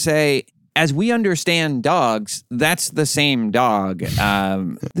able to say, as we understand dogs, that's the same dog.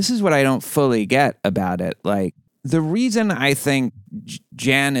 This is what I don't fully get about it. Like, the reason I think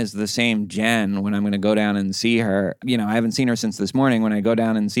Jen is the same Jen when I'm going to go down and see her, I haven't seen her since this morning. When I go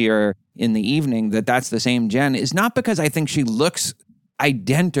down and see her in the evening, that's the same Jen, is not because I think she looks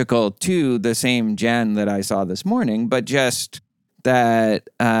identical to the same Jen that I saw this morning, but just that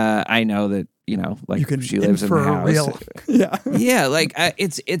I know that, she lives in the house. Real. Yeah. Yeah. Like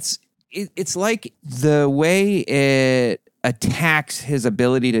it's like the way it attacks his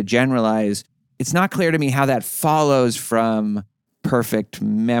ability to generalize. It's not clear to me how that follows from perfect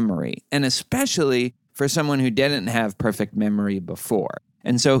memory, and especially for someone who didn't have perfect memory before.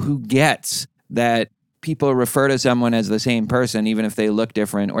 And so who gets that people refer to someone as the same person, even if they look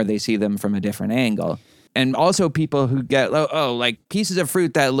different or they see them from a different angle. And also people who get, like pieces of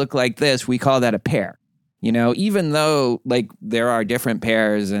fruit that look like this, we call that a pear. You know, even though like there are different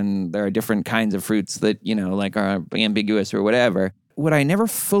pears and there are different kinds of fruits that, you know, like are ambiguous or whatever, what I never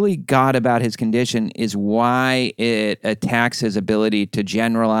fully got about his condition is why it attacks his ability to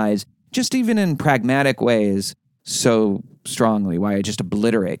generalize, just even in pragmatic ways, so strongly, why it just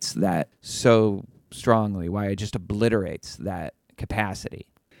obliterates that so strongly, why it just obliterates that capacity.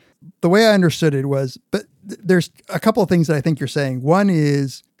 The way I understood it was, but there's a couple of things that I think you're saying. One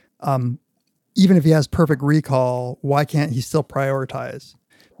is, even if he has perfect recall, why can't he still prioritize?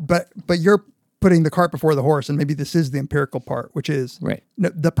 But you're putting the cart before the horse, and maybe this is the empirical part, which is right.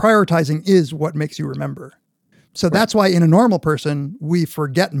 The prioritizing is what makes you remember. So that's why in a normal person, we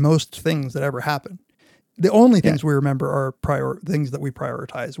forget most things that ever happen. The only things we remember are things that we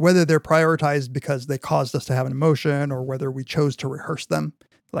prioritize, whether they're prioritized because they caused us to have an emotion or whether we chose to rehearse them,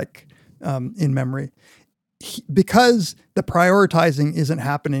 like in memory. Because the prioritizing isn't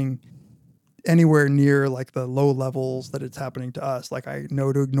happening anywhere near like the low levels that it's happening to us, like I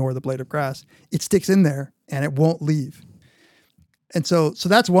know to ignore the blade of grass, it sticks in there and it won't leave. And so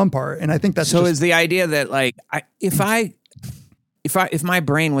that's one part. And I think that's so is the idea that like if my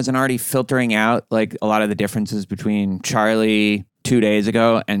brain wasn't already filtering out like a lot of the differences between Charlie 2 days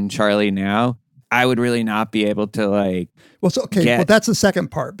ago and Charlie now, I would really not be able to like. Well, that's the second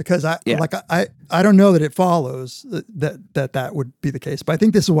part, because I don't know that it follows that would be the case, but I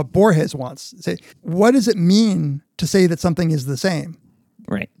think this is what Borges wants to say. What does it mean to say that something is the same?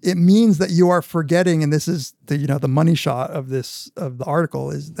 Right. It means that you are forgetting, and this is the money shot of the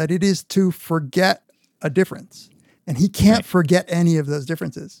article, is that it is to forget a difference, and he can't forget any of those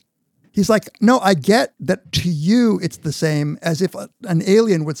differences. He's like, no, I get that to you it's the same, as if an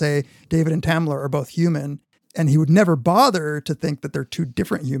alien would say David and Tamler are both human, and he would never bother to think that they're two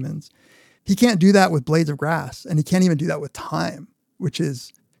different humans. He can't do that with blades of grass, and he can't even do that with time, which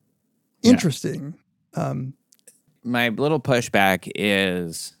is interesting. My little pushback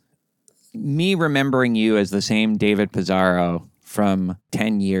is me remembering you as the same David Pizarro from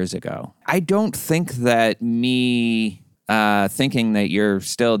 10 years ago. I don't think that me thinking that you're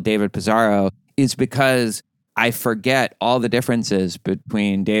still David Pizarro is because I forget all the differences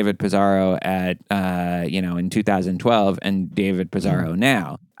between David Pizarro at, in 2012 and David Pizarro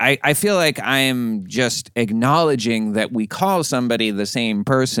now. I feel like I'm just acknowledging that we call somebody the same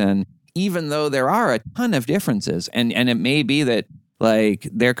person, even though there are a ton of differences. And it may be that like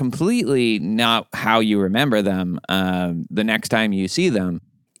they're completely not how you remember them the next time you see them.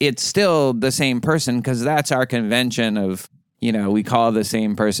 It's still the same person because that's our convention of, we call the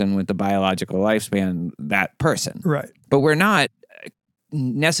same person with the biological lifespan that person. Right. But we're not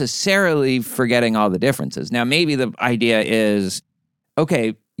necessarily forgetting all the differences. Now, maybe the idea is,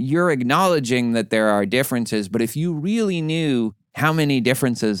 okay, you're acknowledging that there are differences, but if you really knew how many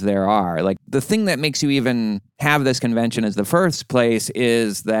differences there are, like the thing that makes you even have this convention as the first place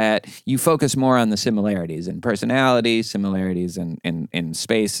is that you focus more on the similarities in personality, similarities in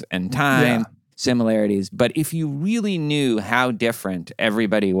space and time, similarities. But if you really knew how different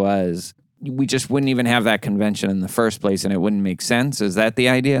everybody was, we just wouldn't even have that convention in the first place and it wouldn't make sense. Is that the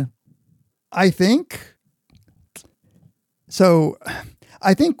idea? I think so.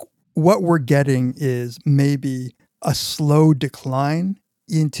 I think what we're getting is maybe a slow decline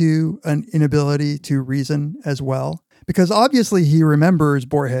into an inability to reason as well, because obviously he remembers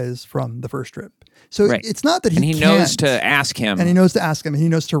Borges from the first trip. So it's not that he knows to ask him. And he knows to ask him, and he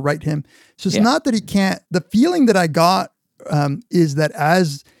knows to write him. So it's not that he can't. The feeling that I got is that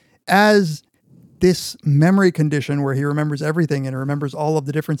as this memory condition where he remembers everything and remembers all of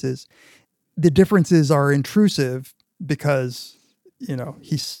the differences are intrusive because,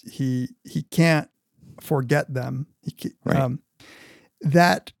 he can't forget them.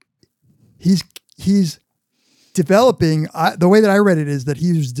 That he's developing, the way that I read it is that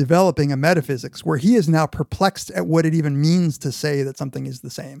he's developing a metaphysics where he is now perplexed at what it even means to say that something is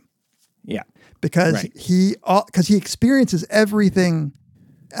the same. Yeah. Because he experiences everything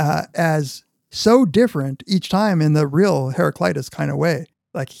as so different each time in the real Heraclitus kind of way.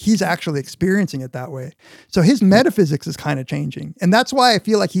 Like he's actually experiencing it that way. So his metaphysics is kind of changing. And that's why I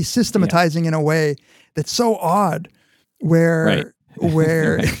feel like he's systematizing in a way that's so odd where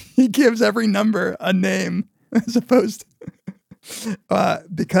he gives every number a name as opposed to,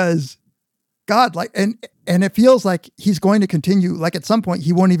 because God, like, and it feels like he's going to continue, like at some point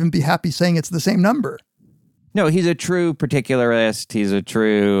he won't even be happy saying it's the same number. No, he's a true particularist. He's a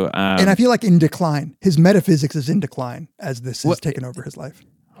true... and I feel like in decline. His metaphysics is in decline as this has taken over his life.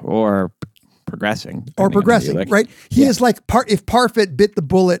 Or progressing. Or progressing, right? He is like, if Parfit bit the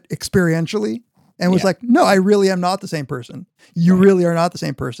bullet experientially and was Yeah. like, no, I really am not the same person. You really are not the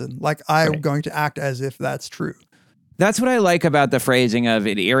same person. Like, I'm going to act as if that's true. That's what I like about the phrasing of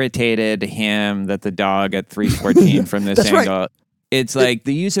it irritated him that the dog at 3:14 from this That's right. angle. It's like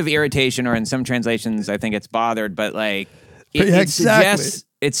the use of irritation, or in some translations, I think it's bothered, but like But yeah, exactly.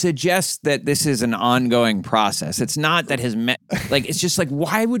 it suggests that this is an ongoing process. It's not that like, it's just like,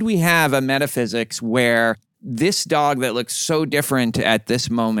 why would we have a metaphysics where this dog that looks so different at this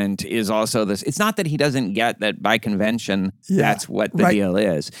moment is also this? It's not that he doesn't get that by convention, that's what the deal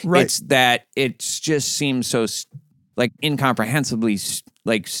is. Right. It's that it just seems so like incomprehensibly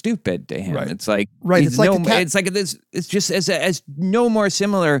like stupid to him. Right. It's like, Right. he's It's like no, a cat. it's like this. It's just as no more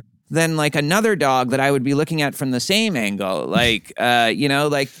similar than like another dog that I would be looking at from the same angle. Like,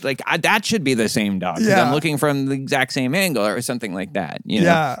 that should be the same dog. 'Cause Yeah. I'm looking from the exact same angle or something like that. You know?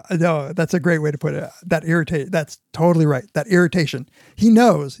 Yeah, no, that's a great way to put it. That's totally right. That irritation. He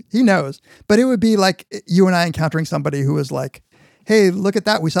knows, but it would be like you and I encountering somebody who was like, hey, look at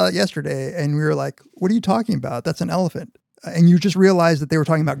that. We saw it yesterday. And we were like, what are you talking about? That's an elephant. And you just realized that they were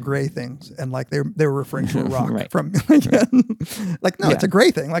talking about gray things, and like they were referring to a rock Right. from like, no, it's a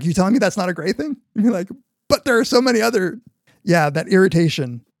gray thing. Like, you telling me that's not a gray thing? And you're like, but there are so many other, that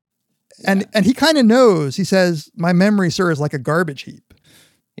irritation. And he kind of knows. He says, my memory, sir, is like a garbage heap.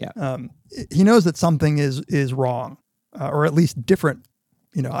 Yeah. He knows that something is wrong, or at least different.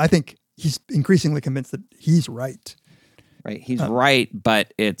 I think he's increasingly convinced that he's right. Right. He's right,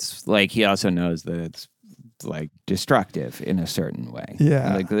 but it's like he also knows that it's like destructive in a certain way.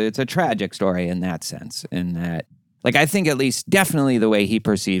 Yeah. Like it's a tragic story in that sense. In that, like, I think at least definitely the way he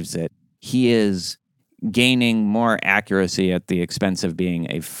perceives it, he is gaining more accuracy at the expense of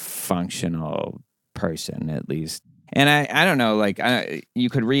being a functional person, at least. And I don't know, like, you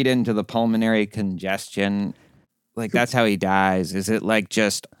could read into the pulmonary congestion. Like, that's how he dies. Is it like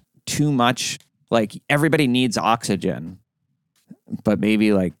just too much? Like, everybody needs oxygen, but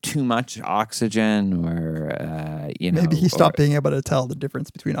maybe like too much oxygen, or, Maybe he stopped being able to tell the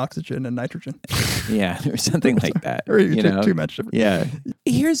difference between oxygen and nitrogen. Yeah, or something like that. Or he took too much. Yeah.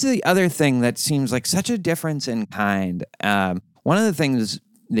 Here's the other thing that seems like such a difference in kind. One of the things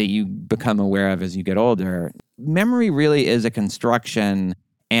that you become aware of as you get older, memory really is a construction.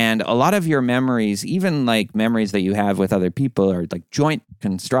 And a lot of your memories, even like memories that you have with other people, are like joint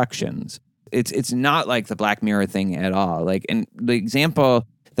constructions. It's not like the Black Mirror thing at all. Like, and the example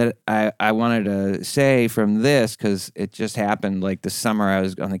that I wanted to say from this, because it just happened like this summer, I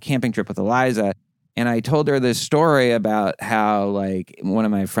was on a camping trip with Eliza, and I told her this story about how like one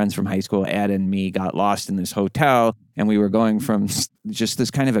of my friends from high school, Ed, and me got lost in this hotel, and we were going from just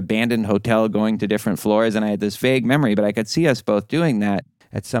this kind of abandoned hotel going to different floors, and I had this vague memory, but I could see us both doing that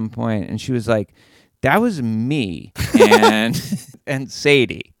at some point. And she was like, that was me and and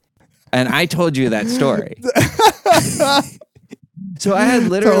Sadie. And I told you that story. So I had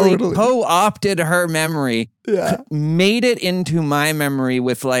literally co-opted her memory, made it into my memory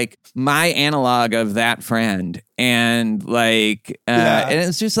with like my analog of that friend. And like, and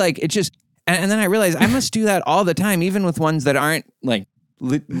it's just like, and then I realized I must do that all the time, even with ones that aren't like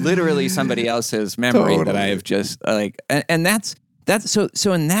literally somebody else's memory that I have just like, and that's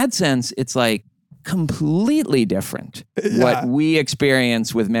so in that sense, it's like completely different what we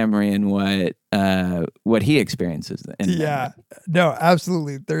experience with memory and what he experiences in memory. No,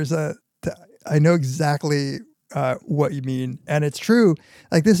 absolutely. I know exactly what you mean, and it's true.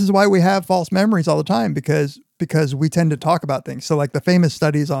 Like, this is why we have false memories all the time, because we tend to talk about things. So like the famous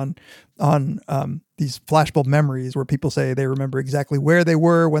studies on these flashbulb memories, where people say they remember exactly where they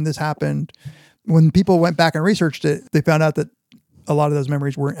were when this happened. When people went back and researched it, they found out that a lot of those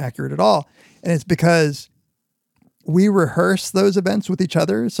memories weren't accurate at all. And it's because we rehearse those events with each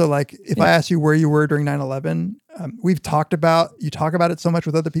other. So like, if I ask you where you were during 9/11, you talk about it so much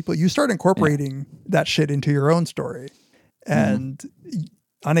with other people, you start incorporating that shit into your own story, and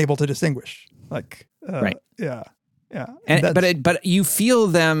unable to distinguish. Like, right. Yeah. And, but you feel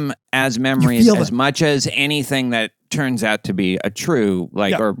them as memories as much as anything that turns out to be a true,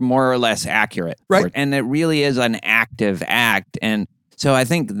 like, or more or less accurate. Right. And it really is an active act. And so I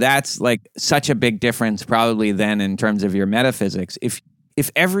think that's like such a big difference probably then in terms of your metaphysics. If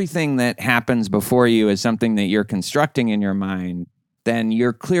everything that happens before you is something that you're constructing in your mind, then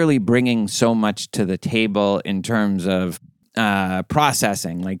you're clearly bringing so much to the table in terms of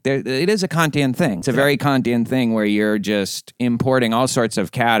processing. Like, it is a Kantian thing. It's a very Kantian thing where you're just importing all sorts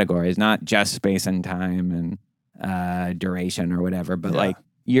of categories, not just space and time and duration or whatever, but like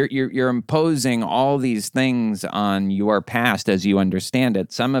you're imposing all these things on your past as you understand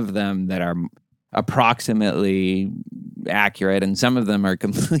it. Some of them that are approximately accurate, and some of them are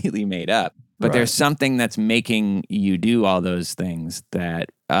completely made up. but Right. there's something that's making you do all those things that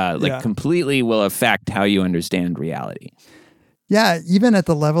completely will affect how you understand reality. Yeah, even at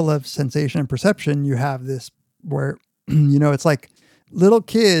the level of sensation and perception, you have this where, it's like little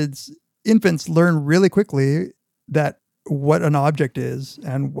kids, infants learn really quickly that what an object is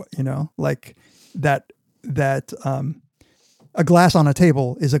and what, like that a glass on a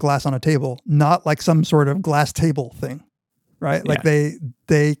table is a glass on a table, not like some sort of glass table thing. Right. Like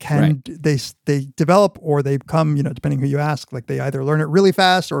they can, they develop or they come, depending who you ask, like they either learn it really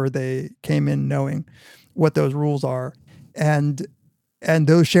fast or they came in knowing what those rules are. And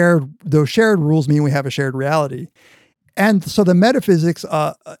those shared rules mean we have a shared reality. And so the metaphysics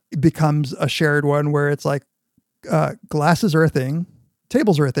becomes a shared one where it's like glasses are a thing,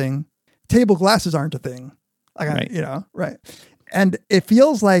 tables are a thing, table glasses aren't a thing. Like, right. And it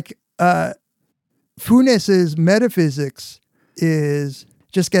feels like Funes's metaphysics is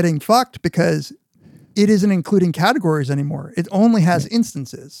just getting fucked because it isn't including categories anymore. It only has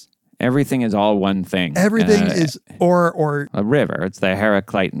instances. Everything is all one thing. Everything is or a river. It's the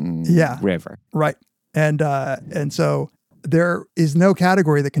Heraclitan river. Right. And so there is no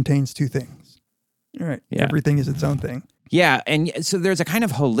category that contains two things. Right. Yeah. Everything is its own thing. Yeah, and so there's a kind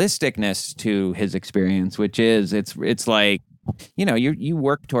of holisticness to his experience, which is it's like, you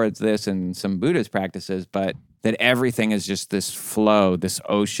work towards this in some Buddhist practices, but that everything is just this flow, this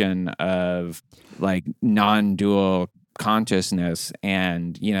ocean of like non-dual consciousness,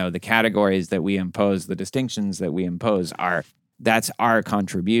 and the categories that we impose, the distinctions that we impose that's our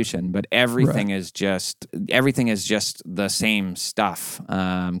contribution, but everything is just the same stuff,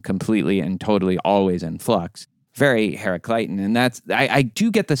 completely and totally always in flux. Very Heraclitan, and that's I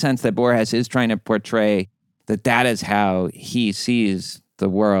do get the sense that Borges is trying to portray that is how he sees the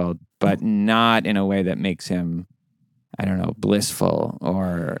world, but not in a way that makes him, I don't know, blissful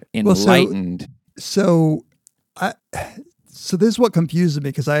or enlightened. So this is what confuses me,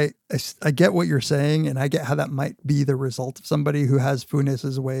 because I get what you're saying, and I get how that might be the result of somebody who has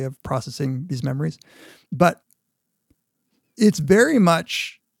Funes's way of processing these memories, but it's very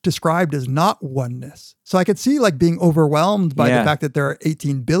much described as not oneness. So I could see like being overwhelmed by the fact that there are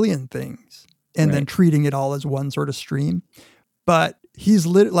 18 billion things and then treating it all as one sort of stream. But he's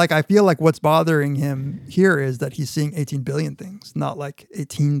I feel like what's bothering him here is that he's seeing 18 billion things, not like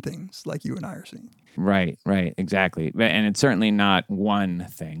 18 things like you and I are seeing. Right, exactly. And it's certainly not one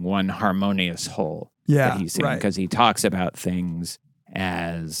thing, one harmonious whole that he's seeing, because he talks about things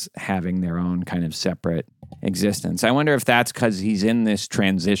as having their own kind of separate existence. I wonder if that's because he's in this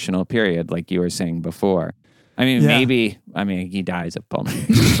transitional period, like you were saying before. I mean, maybe he dies of pulmonary.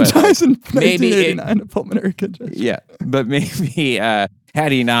 But dies in 1989 of pulmonary congestion. Yeah, but maybe had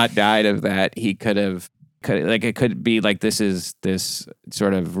he not died of that, he it could be like this is this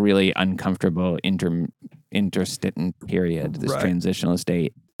sort of really uncomfortable interstitent period, this transitional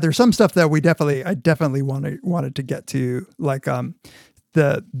state. There's some stuff that I definitely wanted to get to, like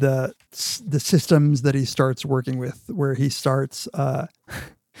the systems that he starts working with, where he starts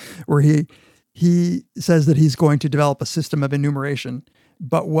where he says that he's going to develop a system of enumeration.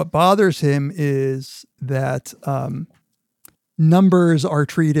 But what bothers him is that numbers are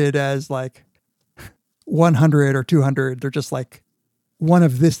treated as like 100 or 200. They're just like one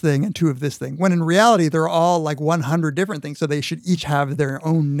of this thing and two of this thing, when in reality, they're all like 100 different things. So they should each have their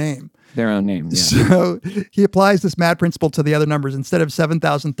own name. Their own name, yeah. So he applies this mad principle to the other numbers. Instead of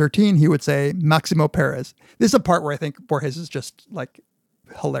 7,013, he would say Maximo Perez. This is a part where I think Borges is just like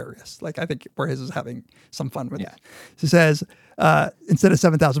hilarious. Like I think Borges is having some fun with it. He says, instead of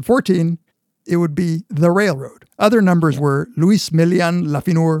 7,014, it would be the railroad. Other numbers were Luis Milian,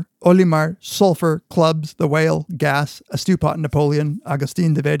 Lafinur, Olimar, Sulfur, Clubs, The Whale, Gas, A Stew Pot, Napoleon,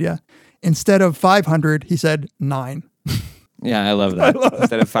 Agustin de Vedia. Instead of 500, he said 9. Yeah, I love that.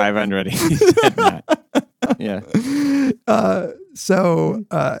 Instead of 500, he said 9. Yeah.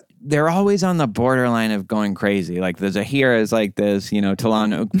 They're always on the borderline of going crazy. Like the Zahira is like this,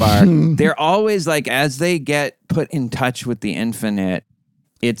 Talan Ukbar. They're always like, as they get put in touch with the infinite,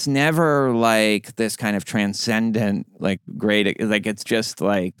 it's never like this kind of transcendent, like great, like it's just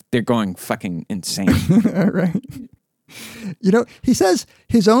like they're going fucking insane. Right. He says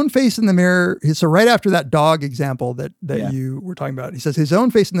his own face in the mirror. So right after that dog example that you were talking about, he says his own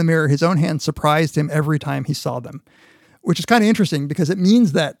face in the mirror, his own hands surprised him every time he saw them, which is kind of interesting because it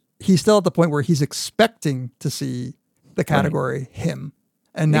means that he's still at the point where he's expecting to see the category him.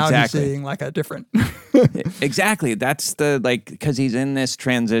 And now he's seeing like a different. Exactly. That's because he's in this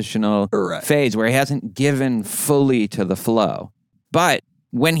transitional phase where he hasn't given fully to the flow. But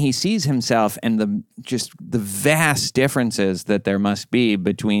when he sees himself and the vast differences that there must be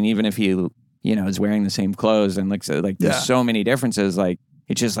between, even if he is wearing the same clothes and looks like there's so many differences. Like,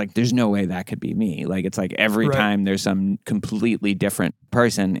 it's just like, there's no way that could be me. Like, it's like every time there's some completely different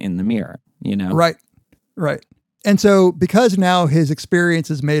person in the mirror, Right. And so because now his experience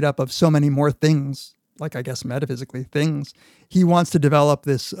is made up of so many more things, like I guess metaphysically things, he wants to develop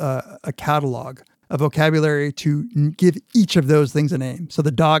this, a catalog, a vocabulary to give each of those things a name. So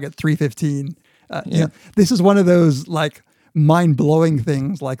the dog at 3:15, this is one of those like mind-blowing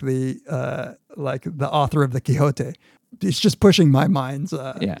things, like the author of the Quixote. It's just pushing my mind's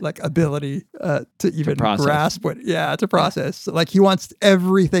like ability to even grasp what, to process. Like he wants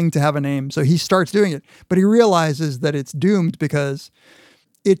everything to have a name. So he starts doing it, but he realizes that it's doomed because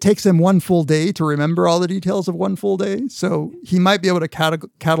it takes him one full day to remember all the details of one full day. So he might be able to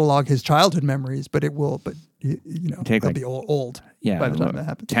catalog his childhood memories, but he'll be old by the time that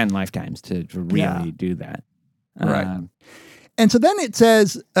happens. 10 lifetimes to really do that. Right. And so then it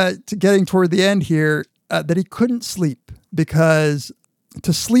says, getting toward the end here, that he couldn't sleep because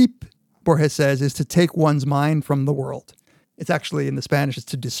to sleep, Borges says, is to take one's mind from the world. It's actually, in the Spanish, it's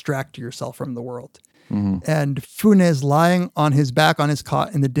to distract yourself from the world. Mm-hmm. And Funes, lying on his back on his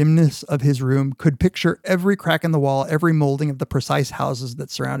cot in the dimness of his room, could picture every crack in the wall, every molding of the precise houses that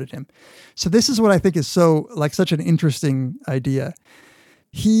surrounded him. So this is what I think is such an interesting idea.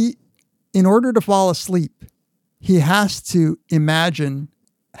 In order to fall asleep, he has to imagine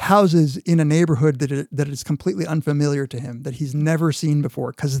houses in a neighborhood that is completely unfamiliar to him, that he's never seen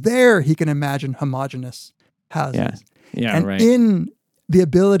before, because there he can imagine homogeneous houses. In the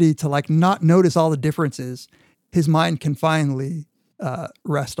ability to like not notice all the differences, his mind can finally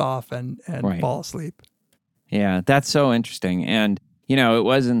rest off and fall asleep. Yeah, that's so interesting. And, it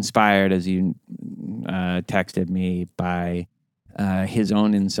was inspired, as you texted me, by his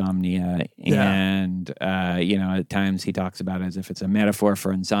own insomnia. And, at times he talks about it as if it's a metaphor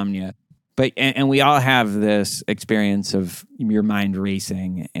for insomnia. But, and we all have this experience of your mind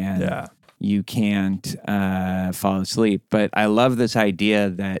racing and you can't fall asleep. But I love this idea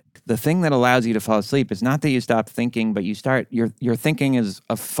that the thing that allows you to fall asleep is not that you stop thinking, but you start, your thinking is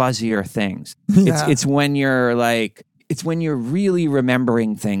of fuzzier things. It's when you're like, it's when you're really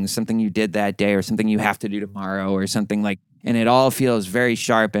remembering things, something you did that day or something you have to do tomorrow or something like, and it all feels very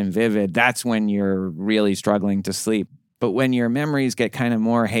sharp and vivid. That's when you're really struggling to sleep. But when your memories get kind of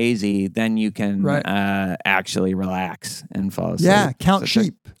more hazy, then you can actually relax and fall asleep. Yeah, count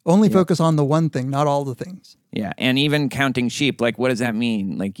sheep. Only focus on the one thing, not all the things. Yeah, and even counting sheep, like what does that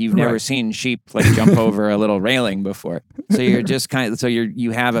mean? Like you've never seen sheep like jump over a little railing before. So you're just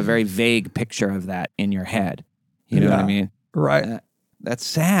you have a very vague picture of that in your head. You know what I mean? Right. That's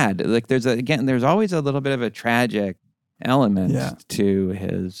sad. Like there's always a little bit of a tragic element to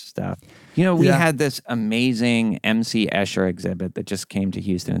his stuff. We had this amazing MC Escher exhibit that just came to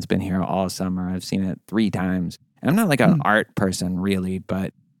Houston. It's been here all summer. I've seen it 3 times. And I'm not like an art person really,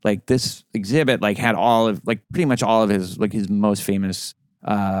 but like this exhibit like had pretty much all of his most famous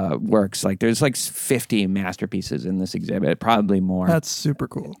works. Like there's like 50 masterpieces in this exhibit, probably more. That's super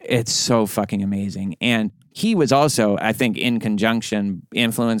cool. It's so fucking amazing. And he was also, I think, in conjunction,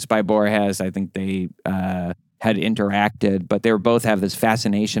 influenced by Borges. I think they had interacted, but they both have this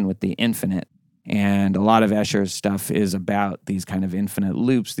fascination with the infinite. And a lot of Escher's stuff is about these kind of infinite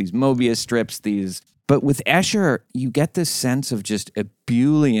loops, these Mobius strips, But with Escher, you get this sense of just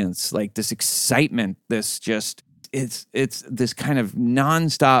ebullience, like this excitement, it's this kind of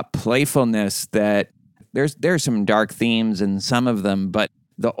nonstop playfulness that there's some dark themes in some of them, but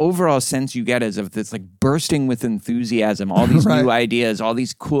the overall sense you get is of this like bursting with enthusiasm, all these new ideas, all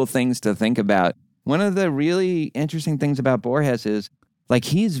these cool things to think about. One of the really interesting things about Borges is like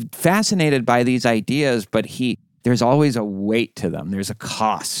he's fascinated by these ideas, but there's always a weight to them. There's a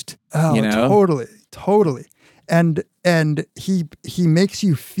cost. Oh, totally. And he makes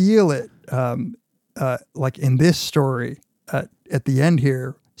you feel it like in this story at the end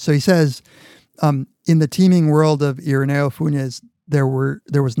here. So he says, in the teeming world of Ireneo Funes, there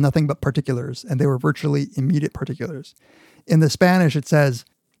was nothing but particulars, and they were virtually immediate particulars. In the Spanish, it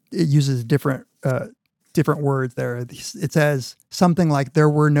uses different words there. It says something like there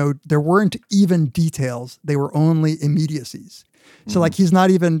weren't even details; they were only immediacies. So like he's not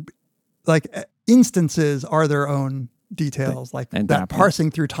even like instances are their own details. Like that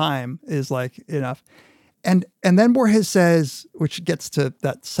parsing through time is like enough. And then Borges says, which gets to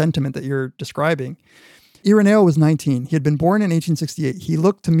that sentiment that you're describing. Ireneo was 19. He had been born in 1868. He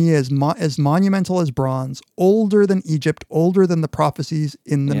looked to me as monumental as bronze, older than Egypt, older than the prophecies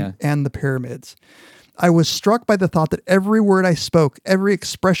and the pyramids. I was struck by the thought that every word I spoke, every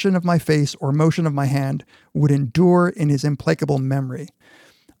expression of my face or motion of my hand would endure in his implacable memory.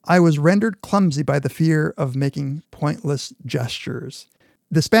 I was rendered clumsy by the fear of making pointless gestures.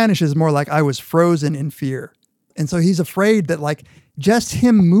 The Spanish is more like I was frozen in fear. And so he's afraid that like just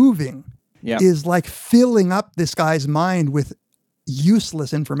him moving is like filling up this guy's mind with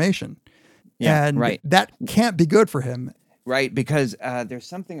useless information. Yeah, and right. that can't be good for him. Right, because there's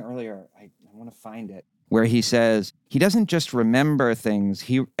something earlier, I want to find it, where he says he doesn't just remember things.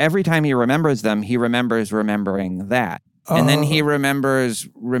 Every time he remembers them, he remembers remembering that. And then he remembers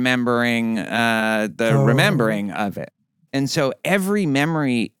remembering the remembering of it. And so every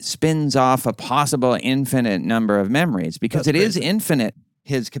memory spins off a possible infinite number of memories because it is infinite,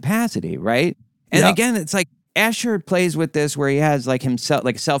 his capacity, right? And again, it's like Escher plays with this where he has like himself,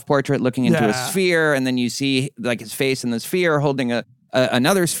 like a self-portrait looking into a sphere, and then you see like his face in the sphere holding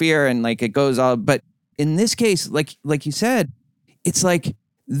another sphere, and like it goes all. But in this case, like you said, it's like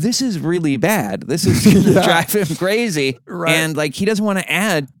this is really bad. This is going to drive him crazy, and like he doesn't want to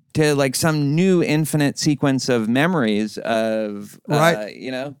add to like some new infinite sequence of memories of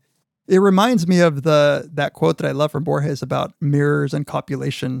you know. It reminds me of that quote that I love from Borges about mirrors and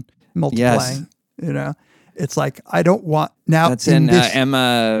copulation multiplying. You know, it's like I don't want now. That's in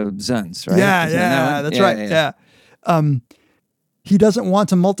Emma Zunz, right? Yeah, that's right. Yeah. He doesn't want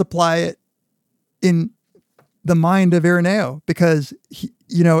to multiply it in the mind of Ireneo because he,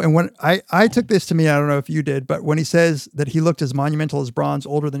 you know, and when I took this to mean, I don't know if you did, but when he says that he looked as monumental as bronze,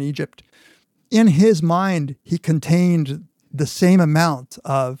 older than Egypt, in his mind, he contained the same amount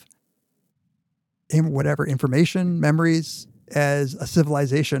of whatever information, memories as a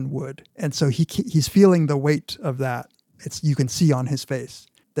civilization would. And so he's feeling the weight of that. You can see on his face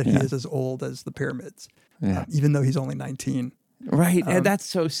that he is as old as the pyramids, even though he's only 19. Right. And that's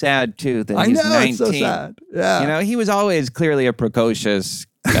so sad, too, that he's 19. It's so sad. Yeah. You know, he was always clearly a precocious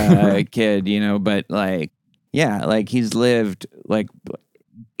kid, you know, but like, like he's lived like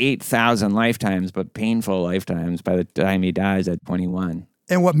 8,000 lifetimes, but painful lifetimes by the time he dies at 21.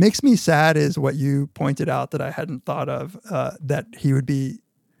 And what makes me sad is what you pointed out that I hadn't thought of, that he would be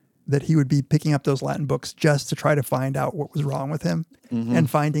picking up those Latin books just to try to find out what was wrong with him, and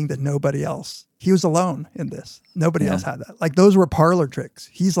finding that nobody else, he was alone in this. Nobody else had that. Like those were parlor tricks.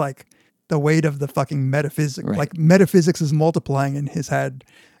 He's like the weight of the fucking metaphysics. Right. Like metaphysics is multiplying in his head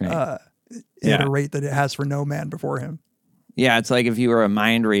at Yeah. a rate that it has for no man before him. Yeah, it's like if you were a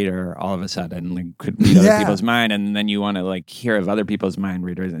mind reader all of a sudden, like could read other people's mind, and then you want to like hear of other people's mind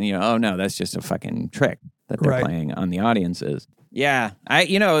readers, and you know, oh no, that's just a fucking trick that they're playing on the audiences. Yeah,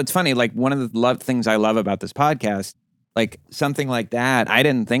 it's funny. Like one of the things I love about this podcast, like something like that, I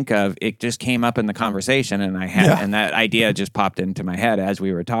didn't think of. It just came up in the conversation, and and that idea just popped into my head as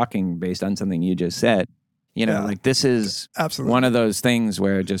we were talking, based on something you just said. You know, like this is one of those things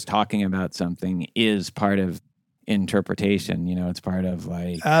where just talking about something is part of interpretation. You know, it's part of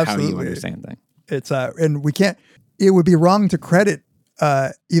like how you understand things. It's and we can't. It would be wrong to credit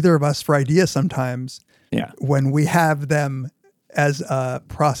either of us for ideas sometimes. Yeah, when we have them as a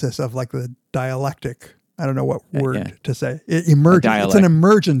process of like the dialectic. I don't know what word to say. It emergent. It's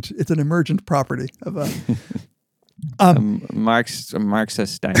an emergent property of a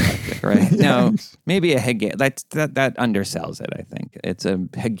Marxist dialectic, right? No, maybe a Hegel. That undersells it. I think it's a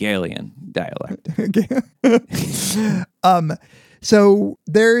Hegelian dialect. So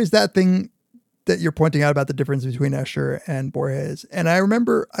there is that thing that you're pointing out about the difference between Escher and Borges, and I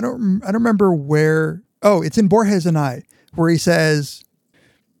remember. I don't remember where. Oh, it's in Borges and I, where he says,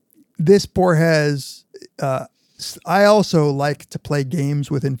 "This Borges, I also like to play games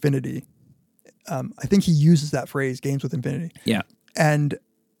with infinity." I think he uses that phrase, games with infinity. Yeah. And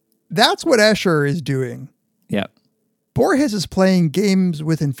that's what Escher is doing. Yeah. Borges is playing games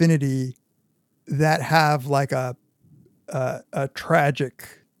with infinity that have like a tragic,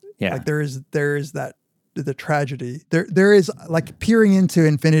 like there is that, the tragedy. There is like peering into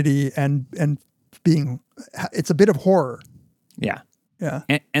infinity and being, it's a bit of horror. Yeah. Yeah.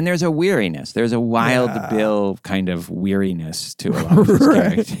 And there's a weariness. There's a Wild Bill kind of weariness to a lot of his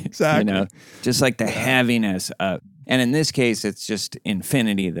characters. Exactly. You know, just like the heaviness of, and in this case, it's just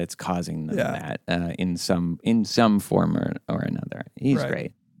infinity that's causing them that in some form or another. He's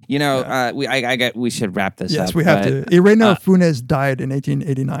great. You know, we should wrap this up. Yes, we have to. Ireneo Funes died in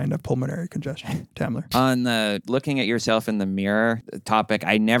 1889 of pulmonary congestion. Tamler. On the looking at yourself in the mirror topic,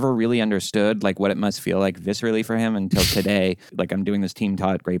 I never really understood like what it must feel like viscerally for him until today. Like I'm doing this team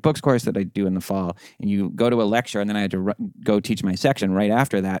taught great books course that I do in the fall, and you go to a lecture, and then I had to go teach my section right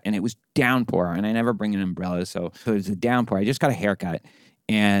after that, and it was downpour, and I never bring an umbrella, so it was a downpour. I just got a haircut,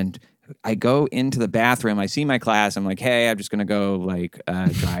 and I go into the bathroom. I see my class. I'm like, hey, I'm just going to go like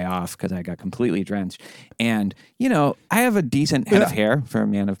dry off because I got completely drenched. And, you know, I have a decent head of hair for a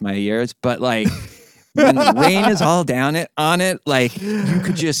man of my years, but like when the rain is all down on it, like you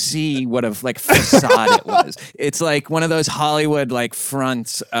could just see what a like facade it was. It's like one of those Hollywood like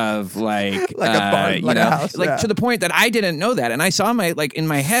fronts of like a barn, like a house, like to the point that I didn't know that, and I saw my like in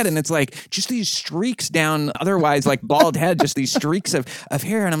my head, and it's like just these streaks down, otherwise like bald head, just these streaks of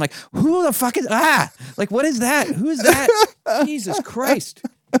hair, and I'm like, who the fuck is like what is that? Who is that? Jesus Christ.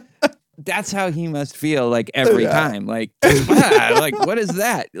 That's how he must feel like every time. Like, like what is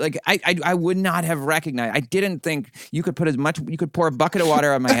that? Like, I would not have recognized. I didn't think you could pour a bucket of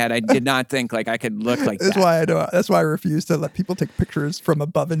water on my head. I did not think like I could look like that. That's why I refuse to let people take pictures from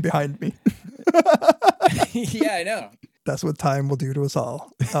above and behind me. Yeah, I know. That's what time will do to us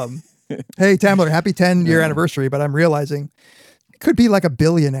all. Hey, Tamler, happy 10-year anniversary, but I'm realizing it could be like a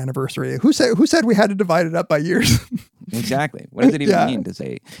billion anniversary. Who said we had to divide it up by years? Exactly. What does it even mean to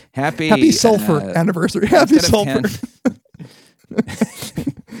say happy sulfur anniversary? Happy sulfur.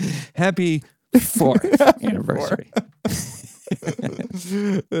 Happy 4th anniversary.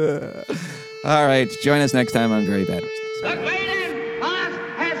 All right. Join us next time on Very Bad Business. The great boss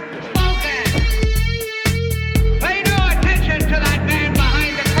has spoken. Pay no attention to that man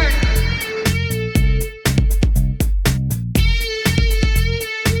behind the curtain.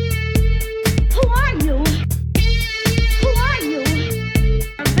 Who are you? Who are you?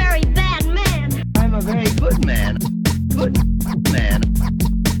 A very bad man. I'm a very good man. Good man.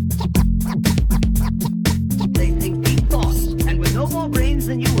 They think deep thoughts, and with no more brains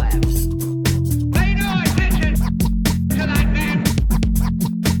than you have. Pay no attention to that man.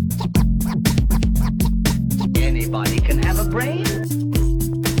 Anybody can have a brain.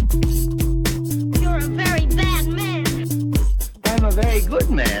 You're a very bad man. I'm a very good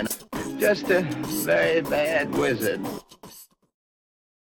man. Just a very bad wizard.